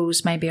those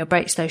rules maybe, or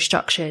breaks those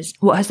structures.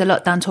 What has the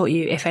lockdown taught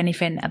you, if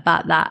anything,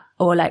 about that?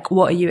 Or like,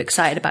 what are you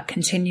excited about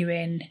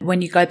continuing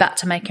when you go back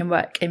to making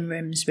work in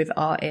rooms with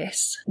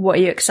artists? What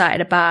are you excited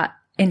about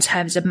in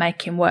terms of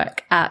making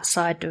work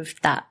outside of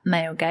that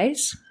male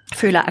gaze,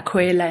 through like a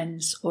queer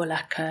lens or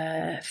like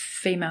a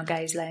female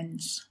gaze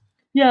lens?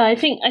 Yeah, I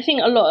think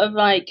a lot of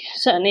like,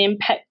 certainly in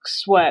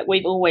PEC's work,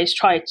 we've always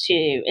tried to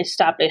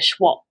establish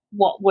what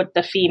would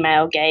the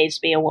female gaze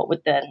be, or what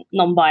would the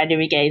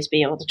non-binary gaze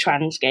be, or the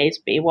trans gaze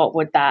be? What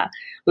would that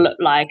look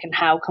like, and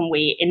how can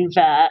we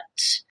invert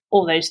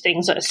all those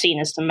things that are seen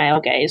as the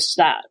male gaze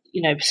that,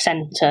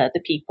 center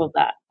the people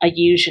that are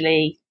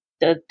usually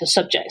the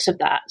subjects of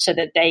that, so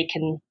that they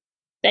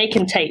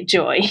can take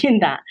joy in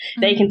that.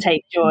 Mm-hmm. They can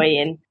take joy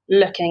in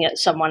looking at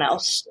someone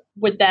else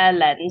with their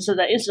lens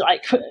that is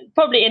like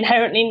probably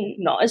inherently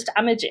not as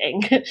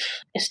damaging.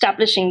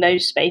 Establishing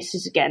those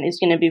spaces again is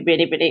going to be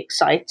really, really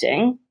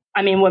exciting.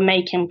 I mean, we're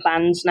making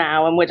plans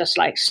now and we're just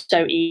like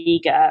so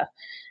eager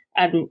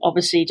and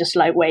obviously just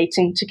like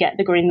waiting to get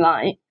the green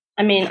light.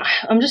 I mean,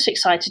 I'm just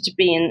excited to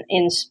be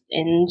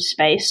in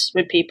space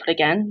with people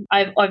again.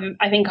 I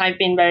think I've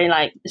been very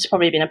like, it's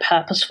probably been a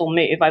purposeful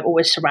move. I've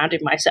always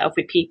surrounded myself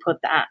with people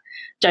that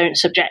don't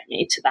subject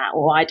me to that,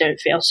 or I don't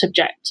feel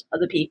subject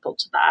other people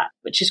to that,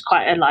 which is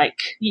quite a like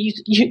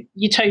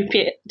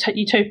utopic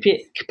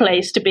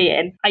place to be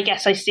in. I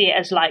guess I see it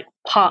as like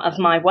part of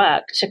my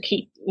work to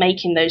keep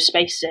making those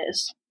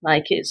spaces.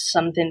 Like it's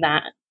something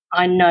that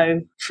I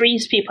know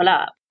frees people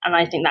up. And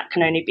I think that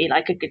can only be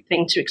like a good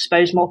thing to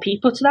expose more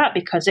people to that,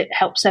 because it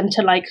helps them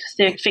to like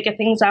figure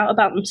things out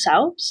about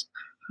themselves.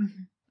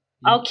 Mm-hmm.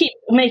 I'll keep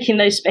making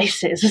those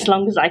spaces as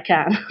long as I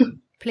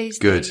can. Please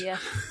good. Do,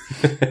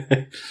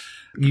 yeah.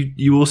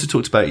 You also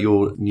talked about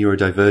your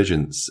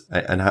neurodivergence,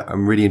 and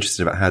I'm really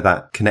interested about how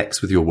that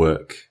connects with your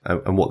work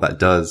and what that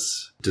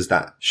does. Does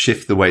that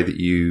shift the way that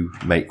you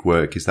make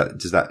work? Is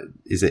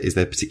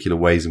there particular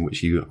ways in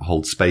which you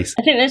hold space?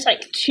 I think there's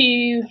like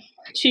two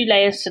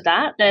layers to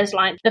that. There's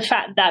like the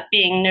fact that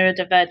being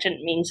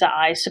neurodivergent means that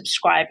I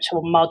subscribe to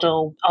a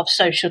model of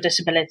social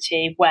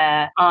disability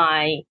where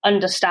I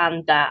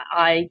understand that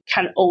I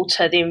can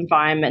alter the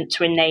environment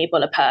to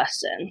enable a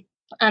person.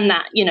 And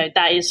that, you know,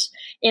 that is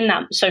in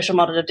that social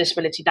model of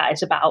disability, that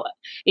is about,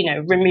 you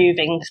know,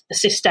 removing the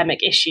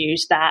systemic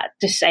issues that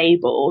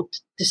disable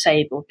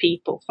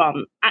people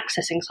from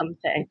accessing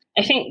something.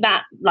 I think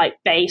that like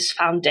base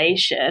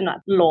foundation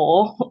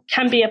law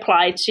can be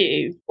applied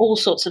to all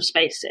sorts of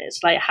spaces.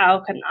 Like,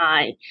 how can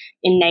I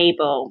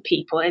enable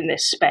people in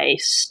this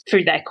space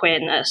through their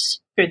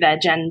queerness, through their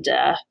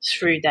gender,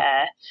 through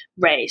their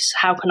race?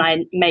 How can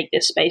I make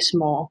this space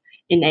more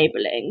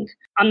enabling?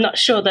 I'm not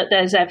sure that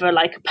there's ever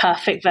like a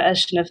perfect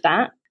version of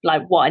that.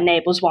 Like what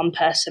enables one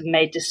person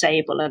may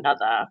disable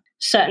another.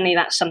 Certainly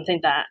that's something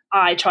that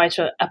I try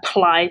to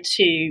apply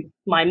to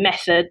my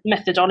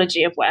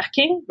methodology of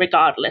working,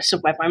 regardless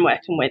of whether I'm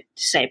working with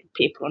disabled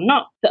people or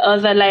not. The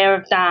other layer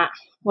of that,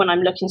 when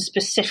I'm looking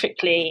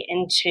specifically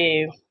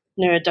into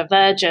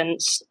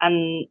neurodivergence,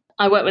 and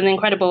I work with an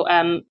incredible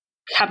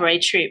cabaret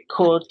troupe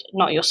called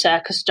Not Your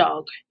Circus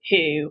Dog,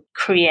 who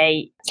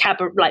create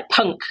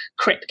punk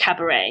crip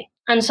cabaret.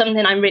 And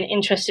something I'm really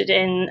interested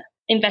in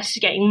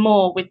investigating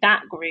more with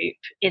that group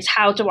is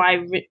how do I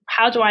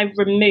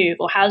remove,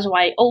 or how do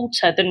I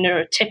alter the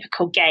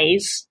neurotypical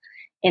gaze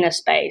in a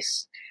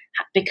space?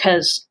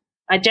 Because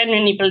I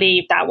genuinely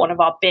believe that one of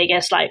our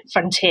biggest like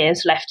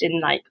frontiers left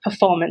in like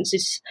performance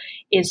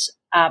is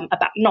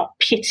about not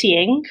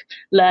pitying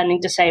learning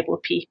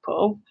disabled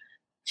people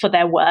for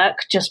their work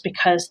just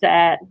because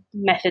their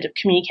method of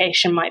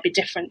communication might be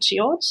different to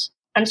yours.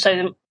 And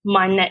so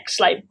my next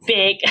like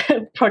big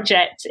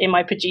project in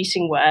my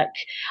producing work,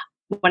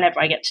 whenever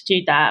I get to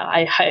do that,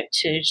 I hope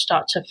to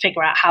start to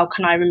figure out how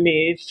can I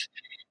remove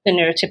the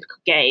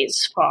neurotypical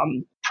gaze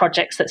from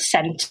projects that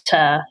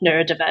center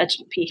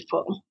neurodivergent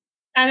people.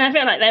 And I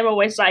feel like they're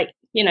always like,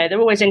 you know, they're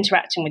always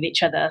interacting with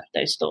each other,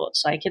 those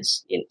thoughts. Like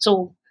it's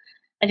all,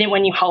 I think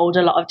when you hold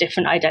a lot of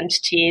different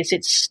identities,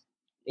 it's,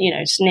 you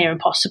know, it's near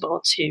impossible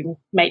to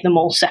make them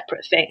all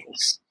separate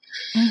things.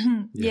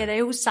 Mm-hmm. Yeah,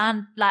 they all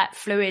sound like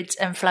fluid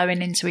and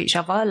flowing into each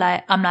other.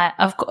 Like I'm like,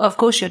 of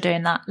course you're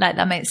doing that. Like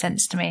that makes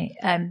sense to me.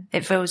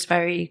 It feels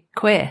very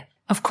queer.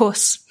 Of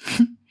course,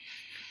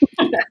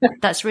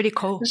 that's really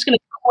cool. I'm just going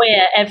to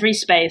queer every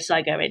space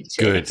I go into.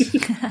 Good.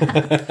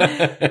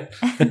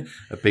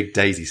 A big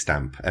daisy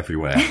stamp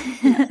everywhere.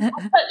 I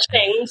touch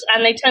things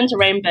and they turn to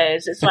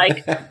rainbows. It's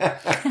like.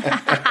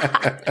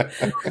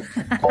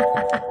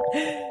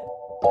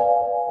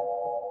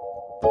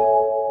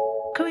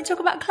 Can we talk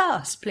about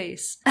class,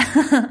 please?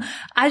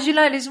 As you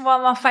know, this is one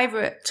of my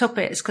favourite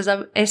topics because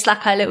it's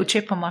like a little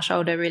chip on my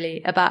shoulder,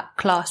 really, about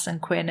class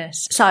and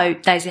queerness. So,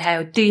 Daisy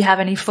Hale, do you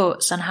have any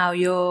thoughts on how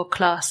your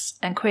class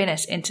and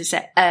queerness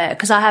intersect?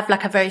 Because I have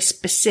like a very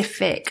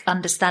specific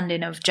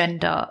understanding of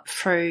gender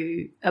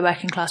through a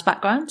working class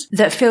background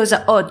that feels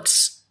at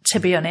odds, to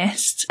be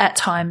honest, at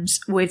times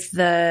with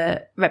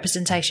the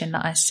representation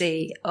that I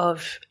see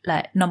of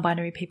like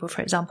non-binary people,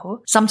 for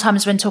example.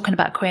 Sometimes when talking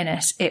about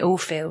queerness, it all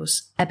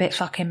feels a bit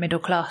fucking middle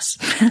class.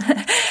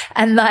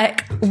 And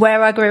like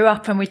where I grew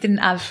up and we didn't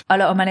have a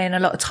lot of money and a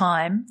lot of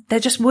time, there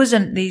just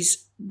wasn't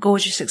these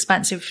gorgeous,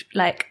 expansive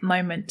like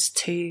moments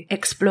to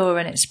explore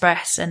and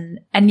express. And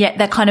yet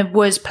there kind of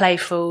was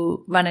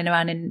playful running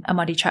around in a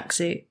muddy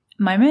tracksuit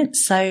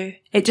moments. So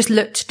it just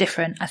looked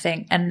different, I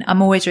think. And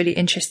I'm always really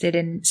interested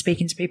in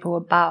speaking to people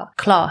about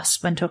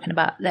class when talking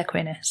about their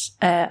queerness.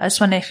 I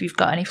just wonder if you've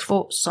got any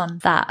thoughts on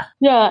that.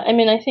 Yeah, I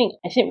mean, I think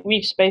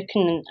we've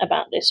spoken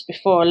about this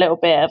before a little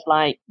bit of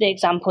like the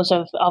examples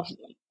of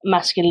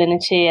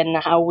masculinity and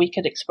how we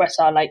could express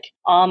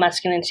our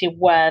masculinity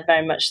were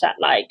very much that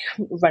like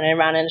running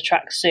around in a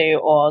tracksuit,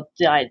 or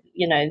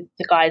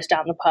the guys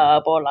down the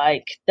pub, or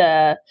like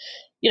the,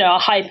 a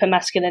hyper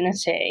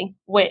masculinity,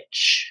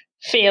 which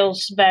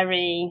feels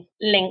very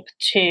linked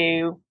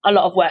to a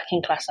lot of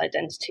working class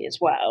identity as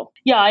well.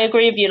 Yeah, I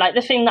agree with you. Like,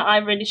 the thing that I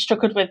really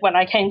struggled with when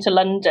I came to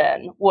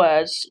London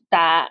was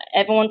that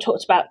everyone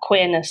talked about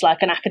queerness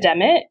like an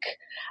academic.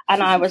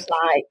 And I was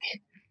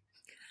like,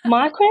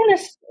 my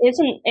queerness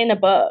isn't in a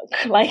book.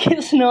 Like,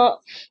 it's not,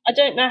 I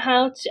don't know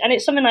how to, and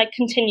it's something I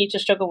continue to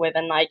struggle with.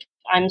 And like,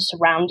 I'm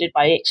surrounded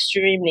by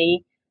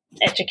extremely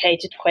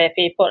educated queer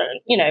people.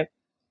 You know,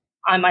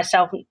 I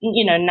myself,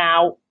 you know,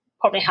 now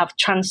probably have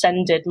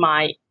transcended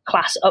my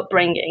class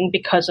upbringing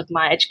because of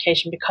my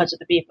education, because of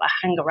the people I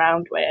hang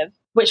around with,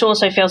 which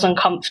also feels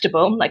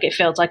uncomfortable. Like, it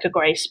feels like a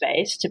grey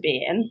space to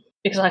be in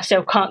because I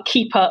still can't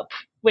keep up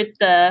with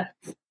the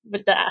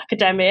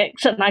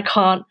academics, and I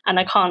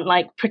can't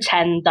like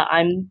pretend that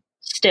I'm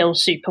still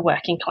super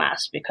working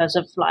class because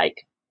of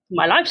like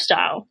my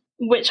lifestyle,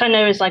 which I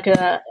know is like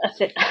a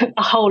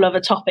whole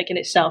other topic in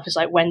itself. Is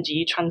like, when do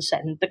you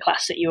transcend the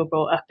class that you were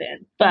brought up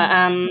in? But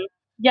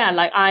yeah,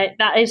 like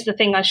that is the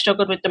thing I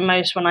struggled with the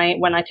most when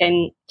I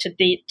came to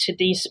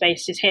these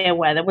spaces here,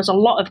 where there was a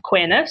lot of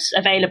queerness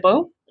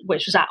available,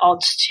 which was at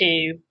odds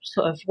to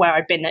sort of where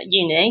I'd been at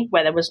uni,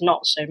 where there was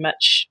not so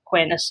much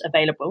queerness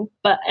available.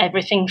 But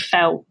everything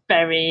felt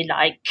very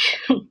like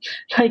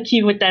like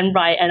you would then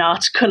write an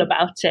article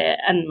about it,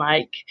 and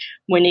like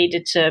we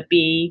needed to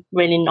be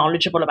really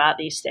knowledgeable about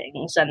these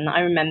things. And I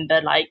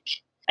remember, like,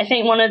 I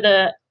think one of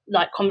the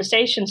like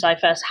conversations I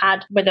first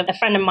had with a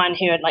friend of mine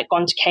who had like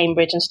gone to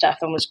Cambridge and stuff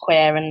and was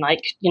queer and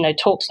like, you know,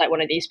 talks like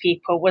one of these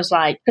people, was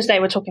like, because they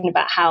were talking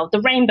about how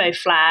the rainbow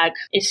flag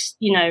is,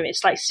 you know,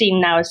 it's like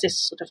seen now as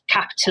this sort of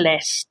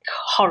capitalist,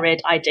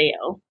 horrid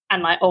ideal.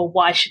 And like, oh,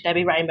 why should there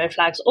be rainbow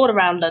flags all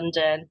around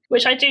London?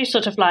 Which I do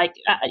sort of like,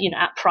 you know,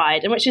 at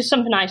Pride, and which is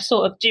something I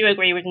sort of do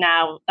agree with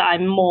now that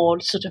I'm more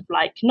sort of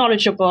like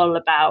knowledgeable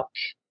about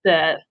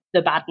the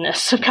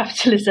badness of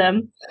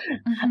capitalism.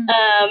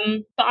 Mm-hmm.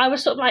 But I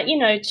was sort of like, you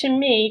know, to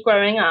me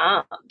growing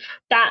up,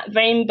 that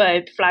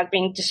rainbow flag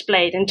being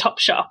displayed in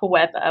Topshop or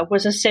whatever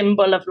was a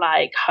symbol of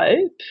like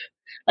hope.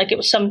 Like, it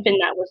was something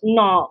that was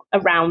not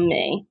around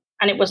me,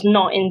 and it was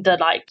not in the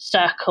like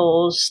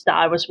circles that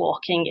I was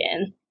walking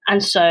in.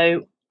 And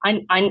so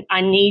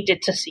I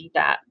needed to see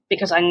that,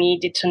 because I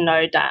needed to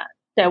know that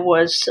there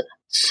was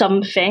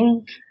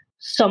something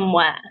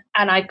somewhere.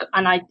 And I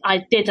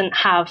didn't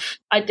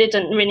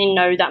really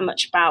know that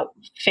much about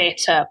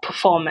theatre,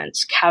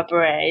 performance,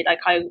 cabaret. Like,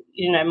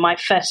 you know, my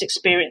first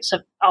experience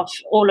of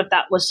all of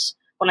that was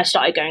when I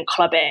started going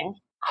clubbing.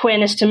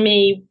 Queerness to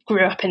me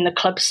grew up in the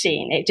club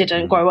scene. It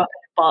didn't grow up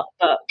in a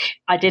book.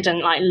 I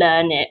didn't like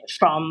learn it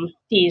from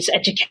these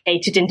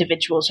educated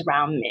individuals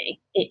around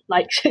me. It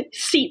like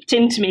seeped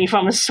into me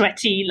from a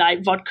sweaty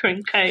like vodka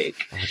and Coke.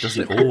 Oh,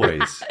 doesn't it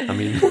always? I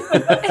mean,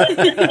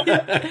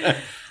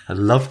 I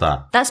love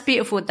that. That's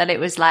beautiful that it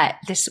was like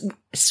this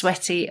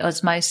sweaty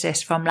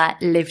osmosis from like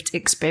lived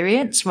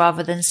experience,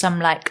 rather than some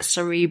like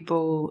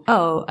cerebral,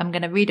 oh, I'm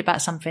going to read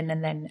about something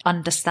and then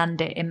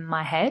understand it in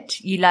my head.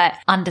 You like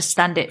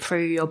understand it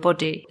through your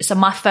body. So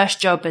my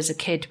first job as a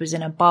kid was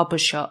in a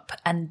barbershop,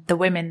 and the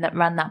women that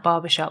ran that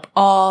barbershop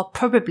are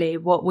probably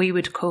what we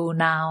would call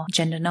now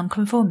gender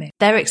non-conforming.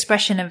 Their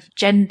expression of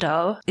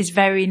gender is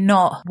very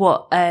not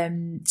what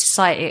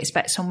society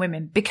expects from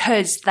women,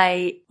 because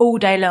they all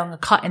day long are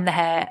cutting the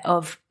hair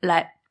of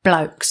like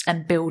blokes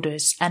and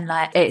builders, and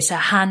like it's a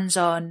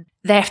hands-on,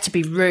 they have to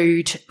be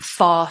rude,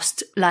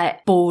 fast,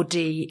 like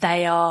bawdy,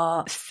 they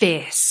are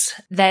fierce,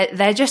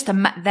 they're just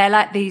they're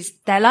like these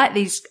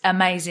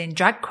amazing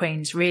drag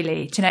queens,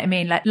 really. Do you know what I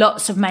mean? Like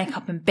lots of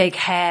makeup and big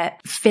hair,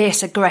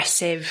 fierce,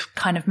 aggressive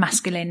kind of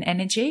masculine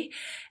energy.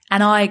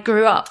 And I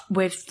grew up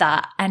with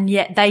that, and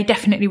yet they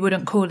definitely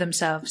wouldn't call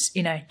themselves,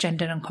 you know,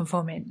 gender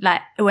non-conforming.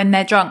 Like when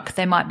they're drunk,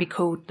 they might be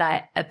called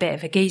like a bit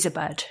of a geezer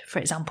bird, for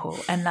example.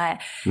 And like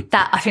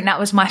that, I think that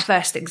was my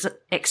first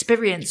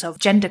experience of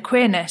gender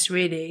queerness,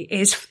 really,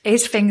 is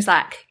things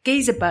like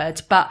geezer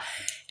birds.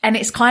 And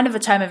it's kind of a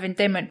term of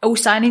endearment,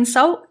 also an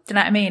insult. Do you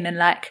know what I mean? And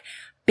like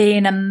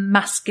being a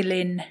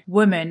masculine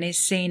woman is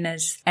seen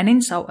as an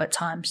insult at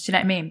times. Do you know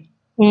what I mean?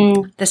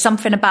 There's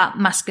something about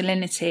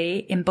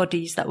masculinity in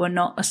bodies that were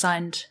not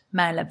assigned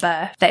male at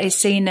birth that is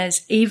seen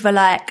as either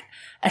like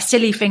a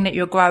silly thing that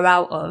you'll grow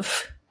out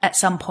of at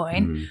some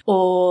point,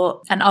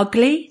 or an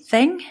ugly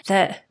thing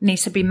that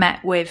needs to be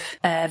met with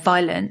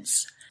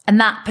violence. And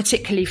that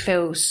particularly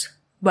feels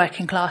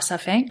working class, I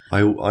think. I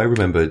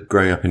remember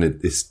growing up in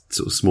this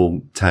sort of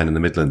small town in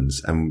the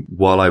Midlands, and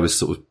while I was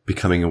sort of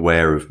becoming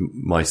aware of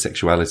my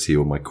sexuality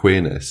or my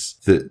queerness,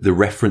 the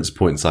reference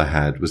points I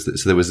had was that,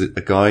 so there was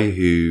a guy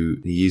who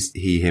used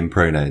he, him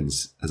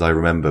pronouns, as I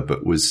remember,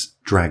 but was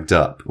dragged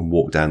up and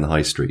walked down the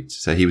high street.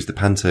 So he was the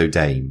panto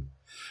dame.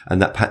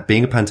 And that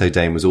being a panto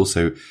dame was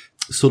also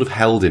sort of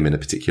held him in a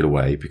particular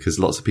way, because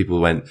lots of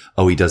people went,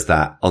 oh, he does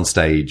that on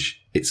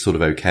stage, it's sort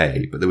of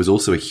okay. But there was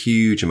also a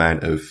huge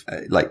amount of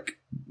like,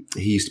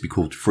 he used to be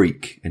called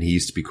freak, and he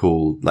used to be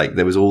called, like,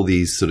 there was all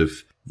these sort of,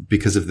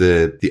 because of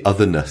the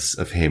otherness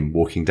of him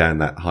walking down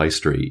that high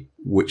street,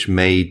 which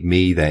made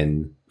me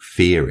then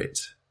fear it.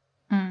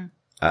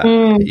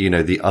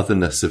 the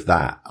otherness of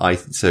that.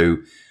 So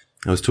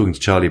I was talking to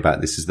Charlie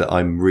about this, is that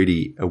I'm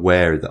really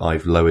aware that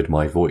I've lowered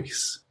my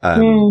voice.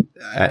 And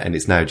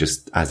it's now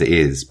just as it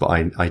is, but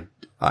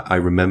I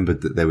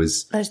remembered that there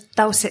was those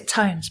dulcet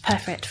tones,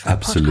 perfect for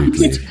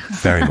absolutely, a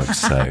podcast. very much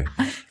so.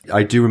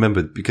 I do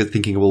remember because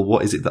thinking, well,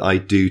 what is it that I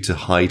do to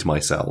hide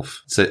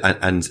myself? So,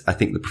 and I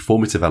think the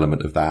performative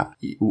element of that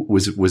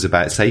was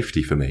about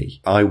safety for me.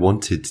 I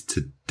wanted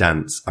to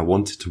dance. I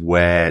wanted to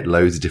wear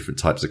loads of different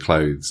types of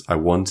clothes. I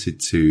wanted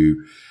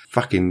to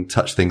fucking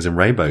touch things and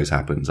rainbows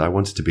happens. I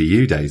wanted to be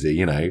you,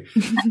 Daisy,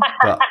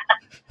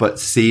 but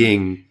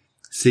seeing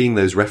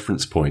those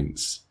reference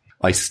points,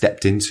 I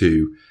stepped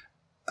into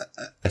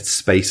a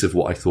space of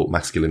what I thought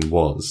masculine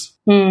was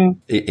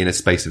in a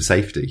space of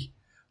safety,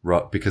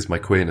 right? Because my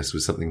queerness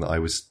was something that I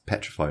was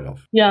petrified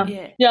of. Yeah.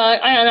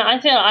 I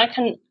think I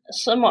can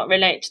somewhat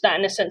relate to that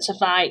in the sense of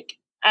like,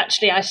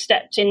 actually, I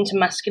stepped into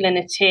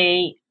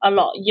masculinity a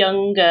lot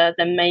younger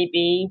than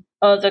maybe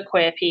other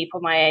queer people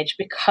my age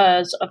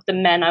because of the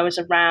men I was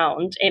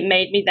around. It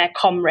made me their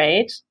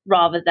comrade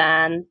rather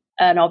than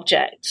an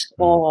object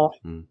or,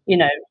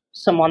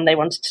 someone they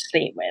wanted to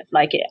sleep with.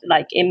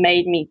 It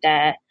made me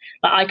there.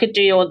 Like I could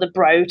do all the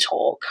bro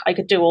talk. I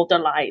could do all the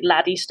like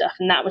laddie stuff.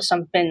 And that was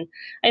something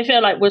I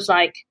feel like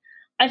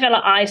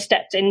I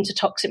stepped into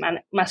toxic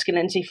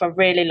masculinity for a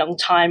really long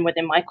time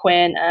within my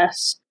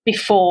queerness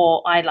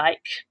before I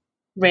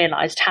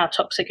realized how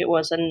toxic it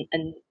was and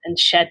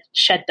shed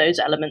those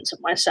elements of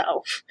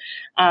myself.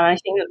 I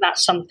think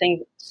that's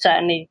something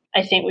certainly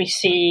I think we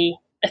see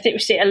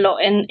a lot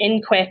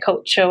in queer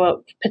culture,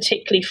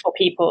 particularly for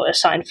people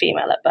assigned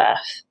female at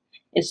birth,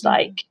 is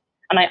like,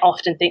 and I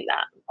often think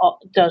that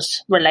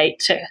does relate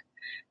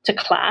to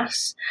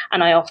class.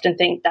 And I often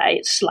think that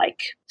it's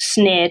like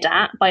sneered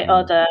at by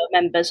other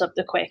members of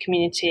the queer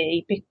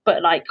community,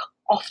 but like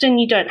often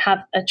you don't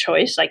have a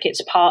choice. Like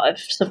it's part of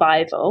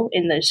survival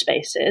in those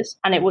spaces.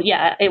 And it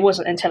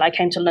wasn't until I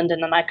came to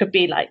London and I could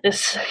be like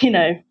this,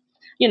 I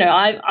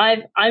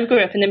grew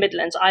up in the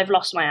Midlands. I've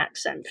lost my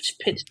accent.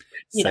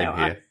 Same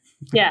here.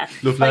 Yeah,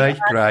 lovely,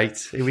 great.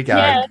 Here we go.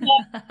 Yeah,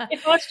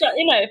 if I start,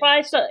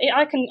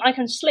 I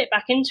can slip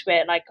back into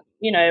it. Like,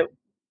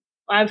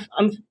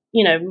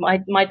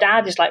 my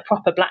dad is like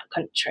proper black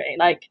country.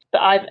 Like,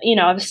 but I've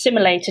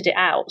assimilated it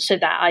out so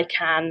that I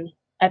can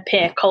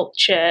appear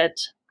cultured,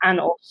 and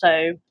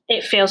also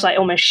it feels like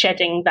almost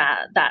shedding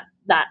that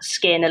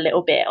skin a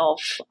little bit of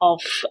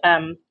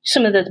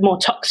some of the more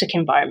toxic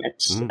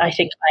environments I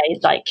think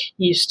I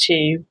used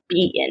to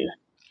be in.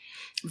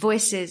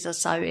 Voices are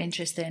so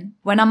interesting.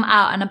 When I'm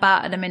out and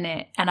about at a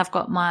minute and I've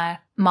got my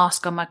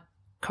mask on, my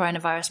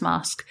coronavirus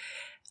mask,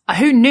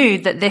 who knew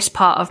that this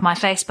part of my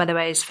face, by the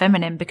way, is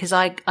feminine, because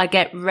I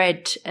get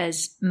read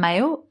as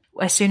male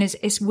as soon as,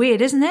 it's weird,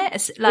 isn't it?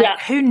 It's like,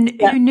 who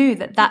knew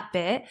that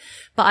bit?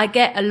 But I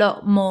get a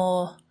lot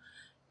more,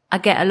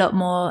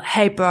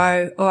 hey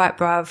bro, all right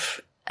bruv,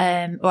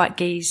 all right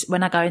geez,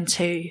 when I go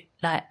into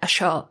like a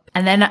shop.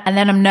 And then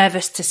I'm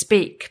nervous to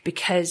speak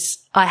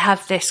because I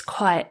have this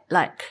quite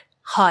like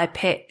high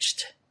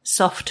pitched,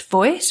 soft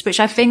voice, which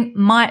I think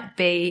might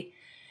be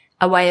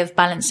a way of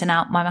balancing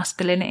out my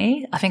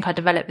masculinity. I think I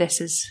developed this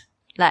as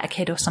like a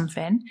kid or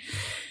something.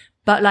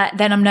 But like,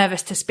 then I'm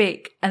nervous to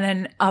speak and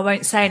then I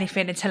won't say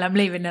anything until I'm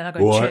leaving and I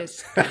go,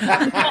 cheers.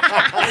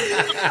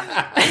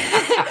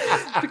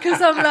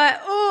 Because I'm like,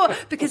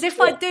 because if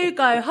I do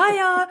go,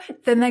 hiya,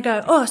 then they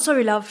go, oh,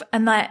 sorry, love.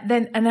 And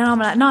then I'm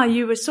like, no,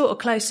 you were sort of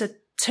closer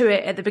to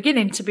it at the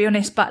beginning, to be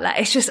honest. But like,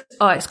 it's just,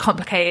 it's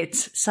complicated.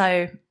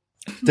 So.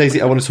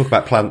 Daisy, I want to talk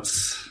about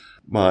plants.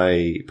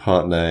 My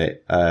partner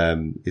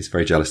is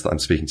very jealous that I'm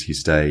speaking to you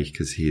today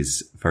because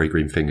he's very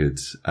green-fingered.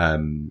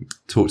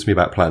 Talk to me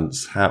about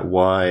plants. How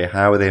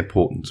are they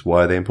important?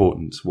 Why are they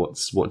important? What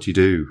do you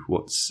do?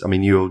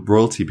 You're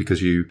royalty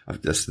because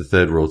that's the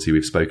third royalty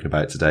we've spoken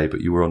about today,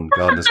 but you were on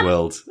Gardener's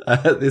World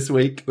this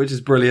week, which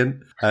is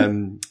brilliant.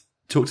 Talk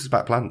to us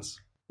about plants.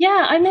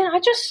 Yeah, I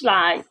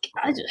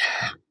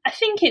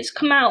think it's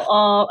come out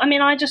of,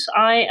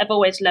 I have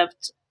always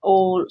loved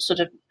all sort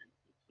of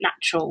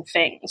natural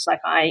things. Like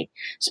I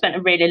spent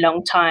a really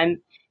long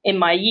time in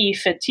my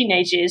youth and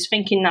teenage years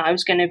thinking that I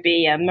was going to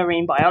be a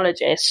marine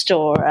biologist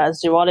or a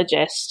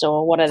zoologist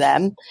or one of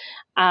them.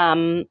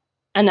 And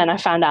then I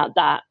found out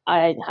that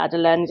I had a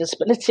learning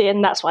disability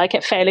and that's why I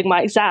kept failing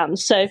my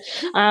exams. So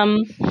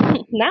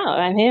now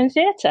I'm here in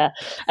theatre.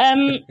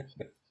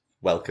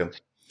 Welcome.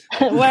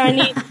 Where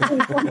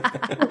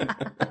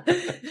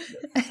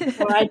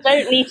I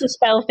don't need to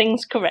spell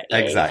things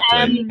correctly.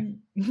 Exactly.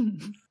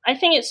 I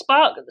think it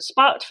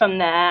sparked from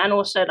there, and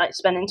also like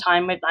spending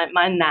time with like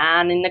my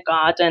nan in the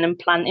garden and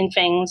planting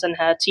things and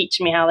her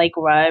teaching me how they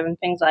grow and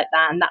things like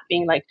that, and that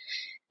being like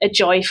a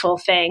joyful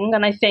thing.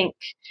 And I think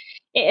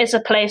it is a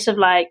place of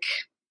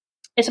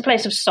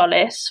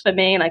solace for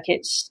me. Like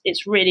it's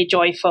really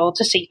joyful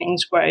to see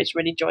things grow. It's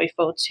really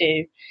joyful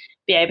to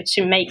be able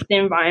to make the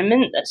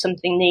environment that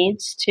something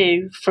needs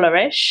to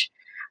flourish.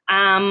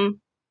 And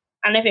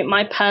I think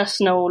my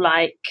personal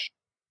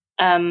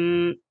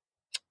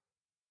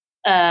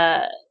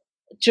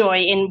joy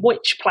in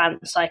which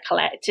plants I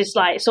collect.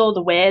 It's all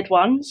the weird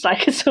ones,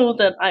 like it's all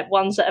the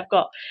ones that have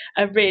got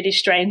a really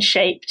strange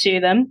shape to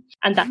them,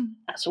 and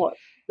that's what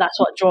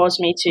draws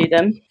me to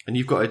them. And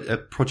you've got a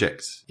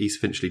project, East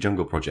Finchley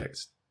Jungle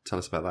Project. Tell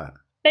us about that.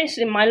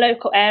 Basically, in my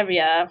local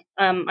area,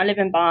 I live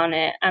in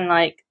Barnet,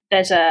 and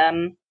there's a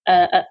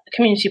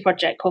community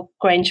project called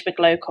Grangebigg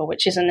Local,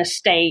 which is an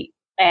estate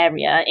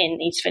area in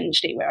East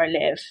Finchley where I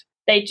live.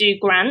 They do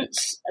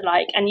grants,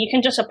 and you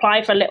can just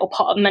apply for a little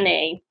pot of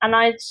money. And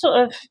I sort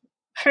of,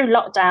 through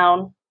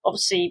lockdown,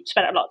 obviously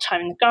spent a lot of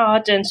time in the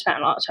garden, spent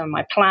a lot of time with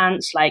my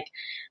plants,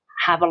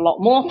 have a lot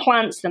more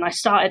plants than I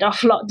started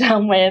off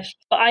lockdown with.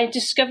 But I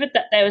discovered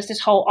that there was this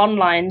whole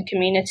online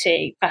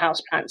community for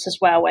houseplants as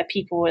well, where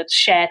people would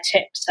share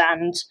tips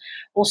and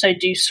also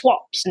do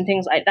swaps and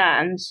things like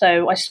that. And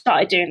so I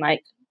started doing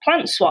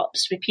plant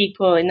swaps with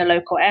people in the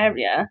local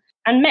area,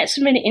 and met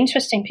some really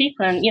interesting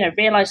people, and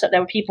realized that there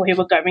were people who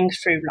were going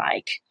through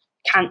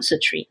cancer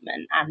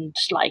treatment and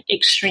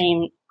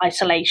extreme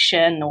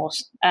isolation or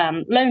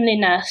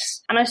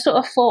loneliness. And I sort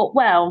of thought,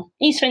 well,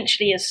 East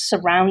Finchley is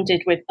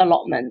surrounded with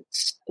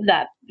allotments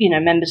that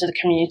members of the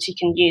community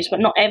can use, but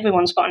not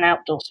everyone's got an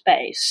outdoor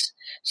space.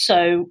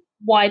 So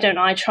why don't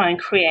I try and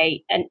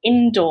create an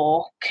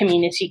indoor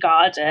community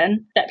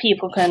garden that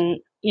people can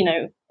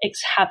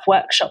have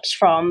workshops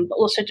from, but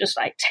also just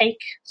take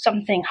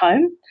something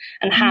home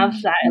and have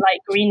that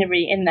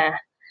greenery in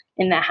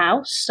their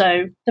house.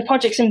 So the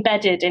project's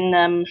embedded in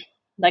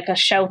a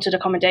sheltered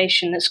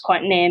accommodation that's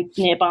quite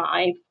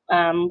nearby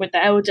with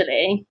the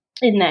elderly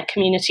in their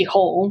community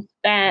hall.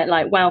 They're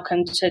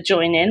welcome to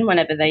join in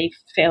whenever they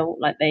feel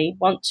like they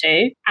want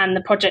to. And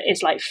the project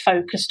is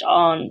focused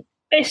on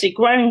basically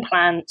growing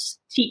plants,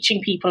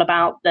 teaching people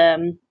about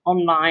them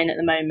online at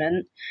the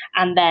moment,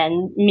 and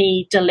then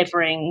me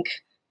delivering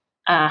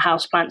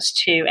houseplants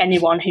to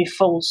anyone who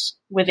falls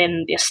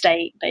within the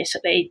estate,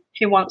 basically,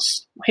 who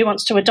wants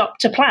to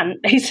adopt a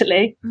plant,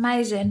 basically.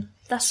 Amazing.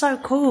 That's so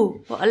cool.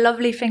 What a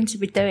lovely thing to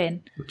be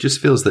doing. It just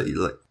feels that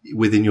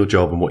within your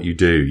job and what you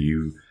do,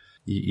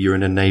 you're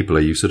an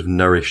enabler. You sort of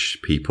nourish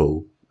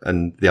people,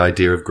 and the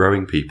idea of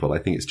growing people, I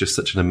think it's just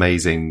such an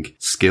amazing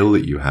skill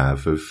that you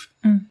have of,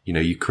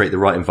 you create the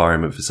right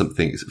environment for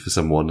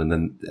someone,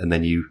 and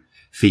then you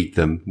feed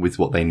them with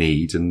what they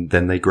need, and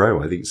then they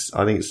grow. I think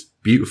it's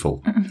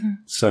beautiful. Mm-hmm.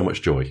 So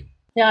much joy.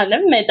 Yeah, I've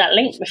never made that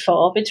link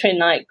before between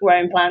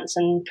growing plants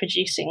and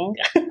producing.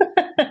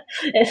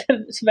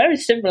 It's very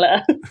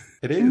similar.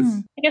 It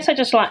is. I guess I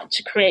just like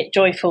to create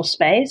joyful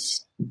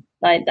space.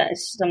 That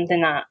is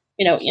something that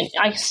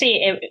I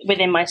see it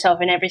within myself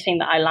in everything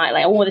that I like.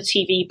 All the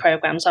TV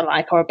programs I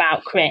like are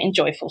about creating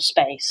joyful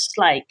space.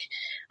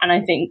 And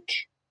I think,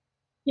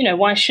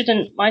 why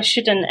shouldn't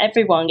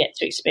everyone get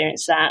to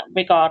experience that,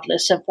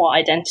 regardless of what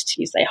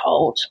identities they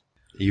hold?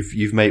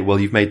 You've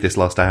made this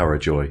last hour a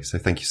joy. So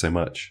thank you so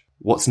much.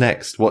 What's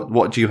next?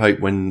 What do you hope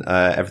when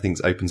everything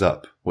opens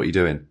up? What are you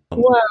doing?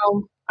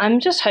 Well, I'm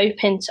just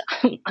hoping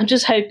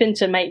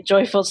to make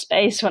joyful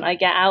space when I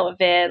get out of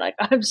here.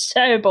 I'm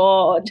so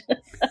bored.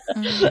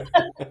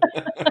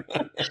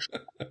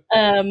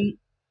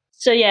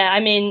 So yeah, I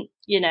mean,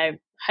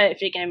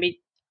 hopefully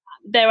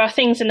there are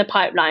things in the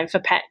pipeline for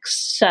PECs,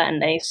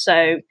 certainly.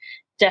 So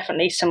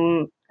definitely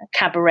some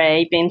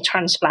cabaret being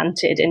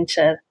transplanted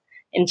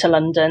into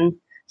London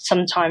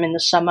sometime in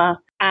the summer.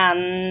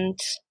 And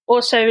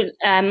also,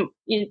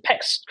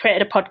 PECs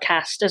created a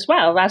podcast as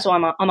well. That's why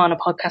I'm on a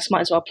podcast.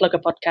 Might as well plug a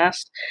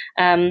podcast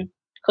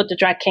called the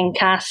Drag King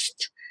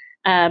Cast.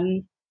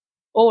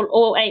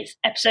 All 8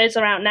 episodes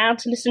are out now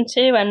to listen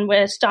to, and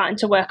we're starting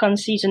to work on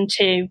season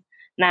 2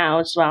 now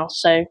as well.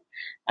 So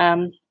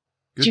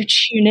do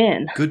tune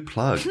in. Good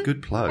plug.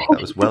 That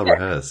was well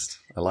rehearsed.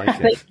 I like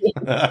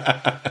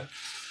it.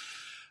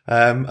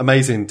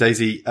 Amazing,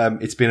 Daisy.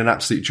 It's been an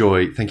absolute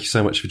joy. Thank you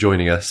so much for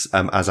joining us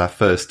as our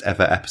first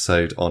ever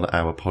episode on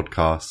our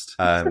podcast.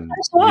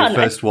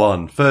 First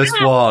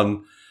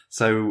one.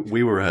 So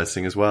we were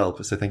rehearsing as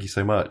well. So thank you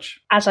so much.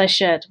 As I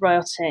should,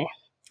 royalty.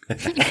 We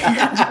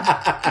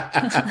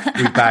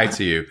bow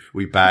to you.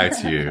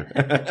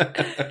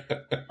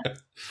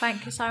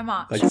 Thank you so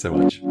much. Thank you so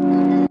much.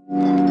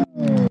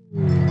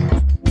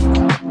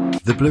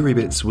 The Blurry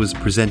Bits was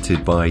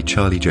presented by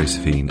Charlie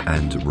Josephine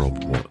and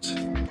Rob Watt.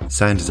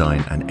 Sound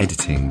design and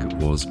editing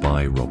was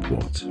by Rob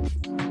Watt.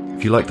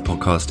 If you like the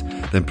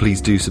podcast, then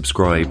please do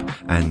subscribe,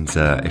 and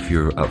if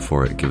you're up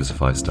for it, give us a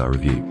 5-star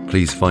review.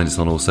 Please find us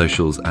on all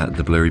socials at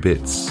The Blurry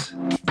Bits.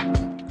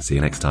 See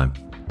you next time.